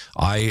incidentally,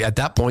 I, at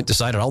that point,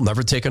 decided I'll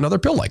never take another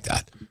pill like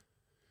that.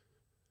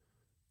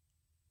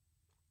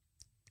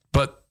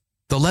 But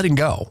the letting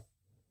go.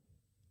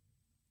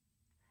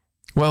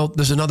 Well,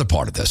 there's another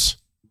part of this.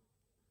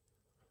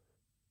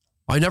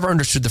 I never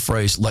understood the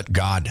phrase, let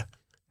God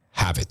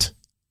have it.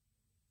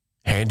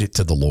 Hand it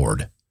to the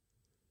Lord.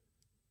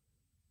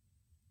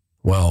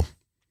 Well,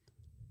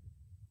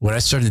 when I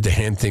started to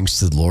hand things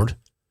to the Lord,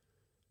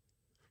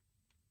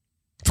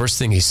 first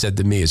thing he said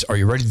to me is, are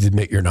you ready to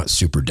admit you're not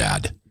super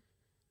dad?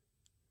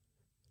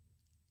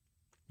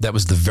 That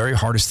was the very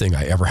hardest thing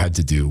I ever had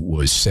to do,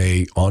 was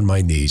say on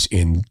my knees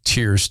in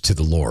tears to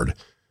the Lord,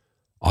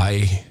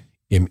 I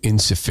am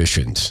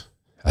insufficient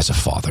as a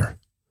father.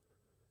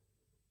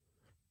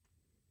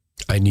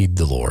 I need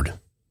the Lord.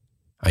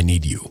 I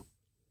need you.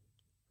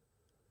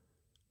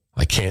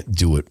 I can't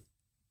do it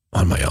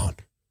on my own.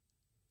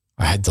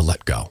 I had to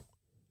let go.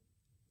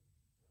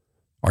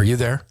 Are you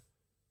there?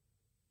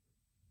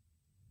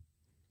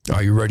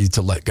 Are you ready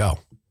to let go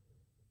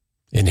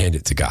and hand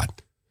it to God?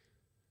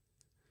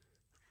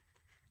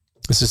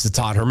 This is the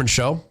Todd Herman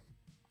Show.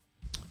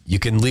 You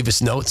can leave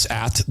us notes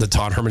at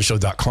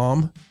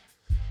thetoddhermanshow.com.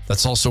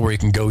 That's also where you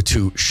can go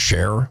to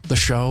share the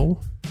show.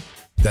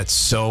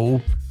 That's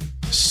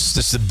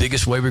the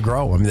biggest way we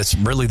grow. I mean, that's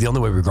really the only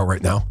way we grow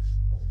right now.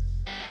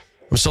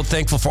 I'm so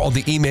thankful for all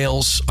the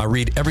emails. I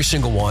read every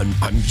single one.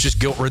 I'm just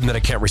guilt-ridden that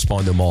I can't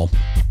respond to them all.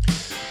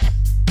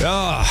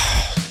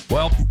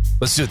 Well,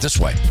 let's do it this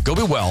way. Go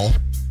be well,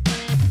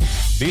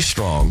 be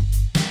strong,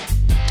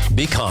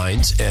 be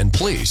kind, and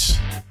please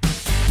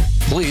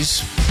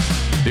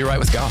be right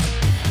with God.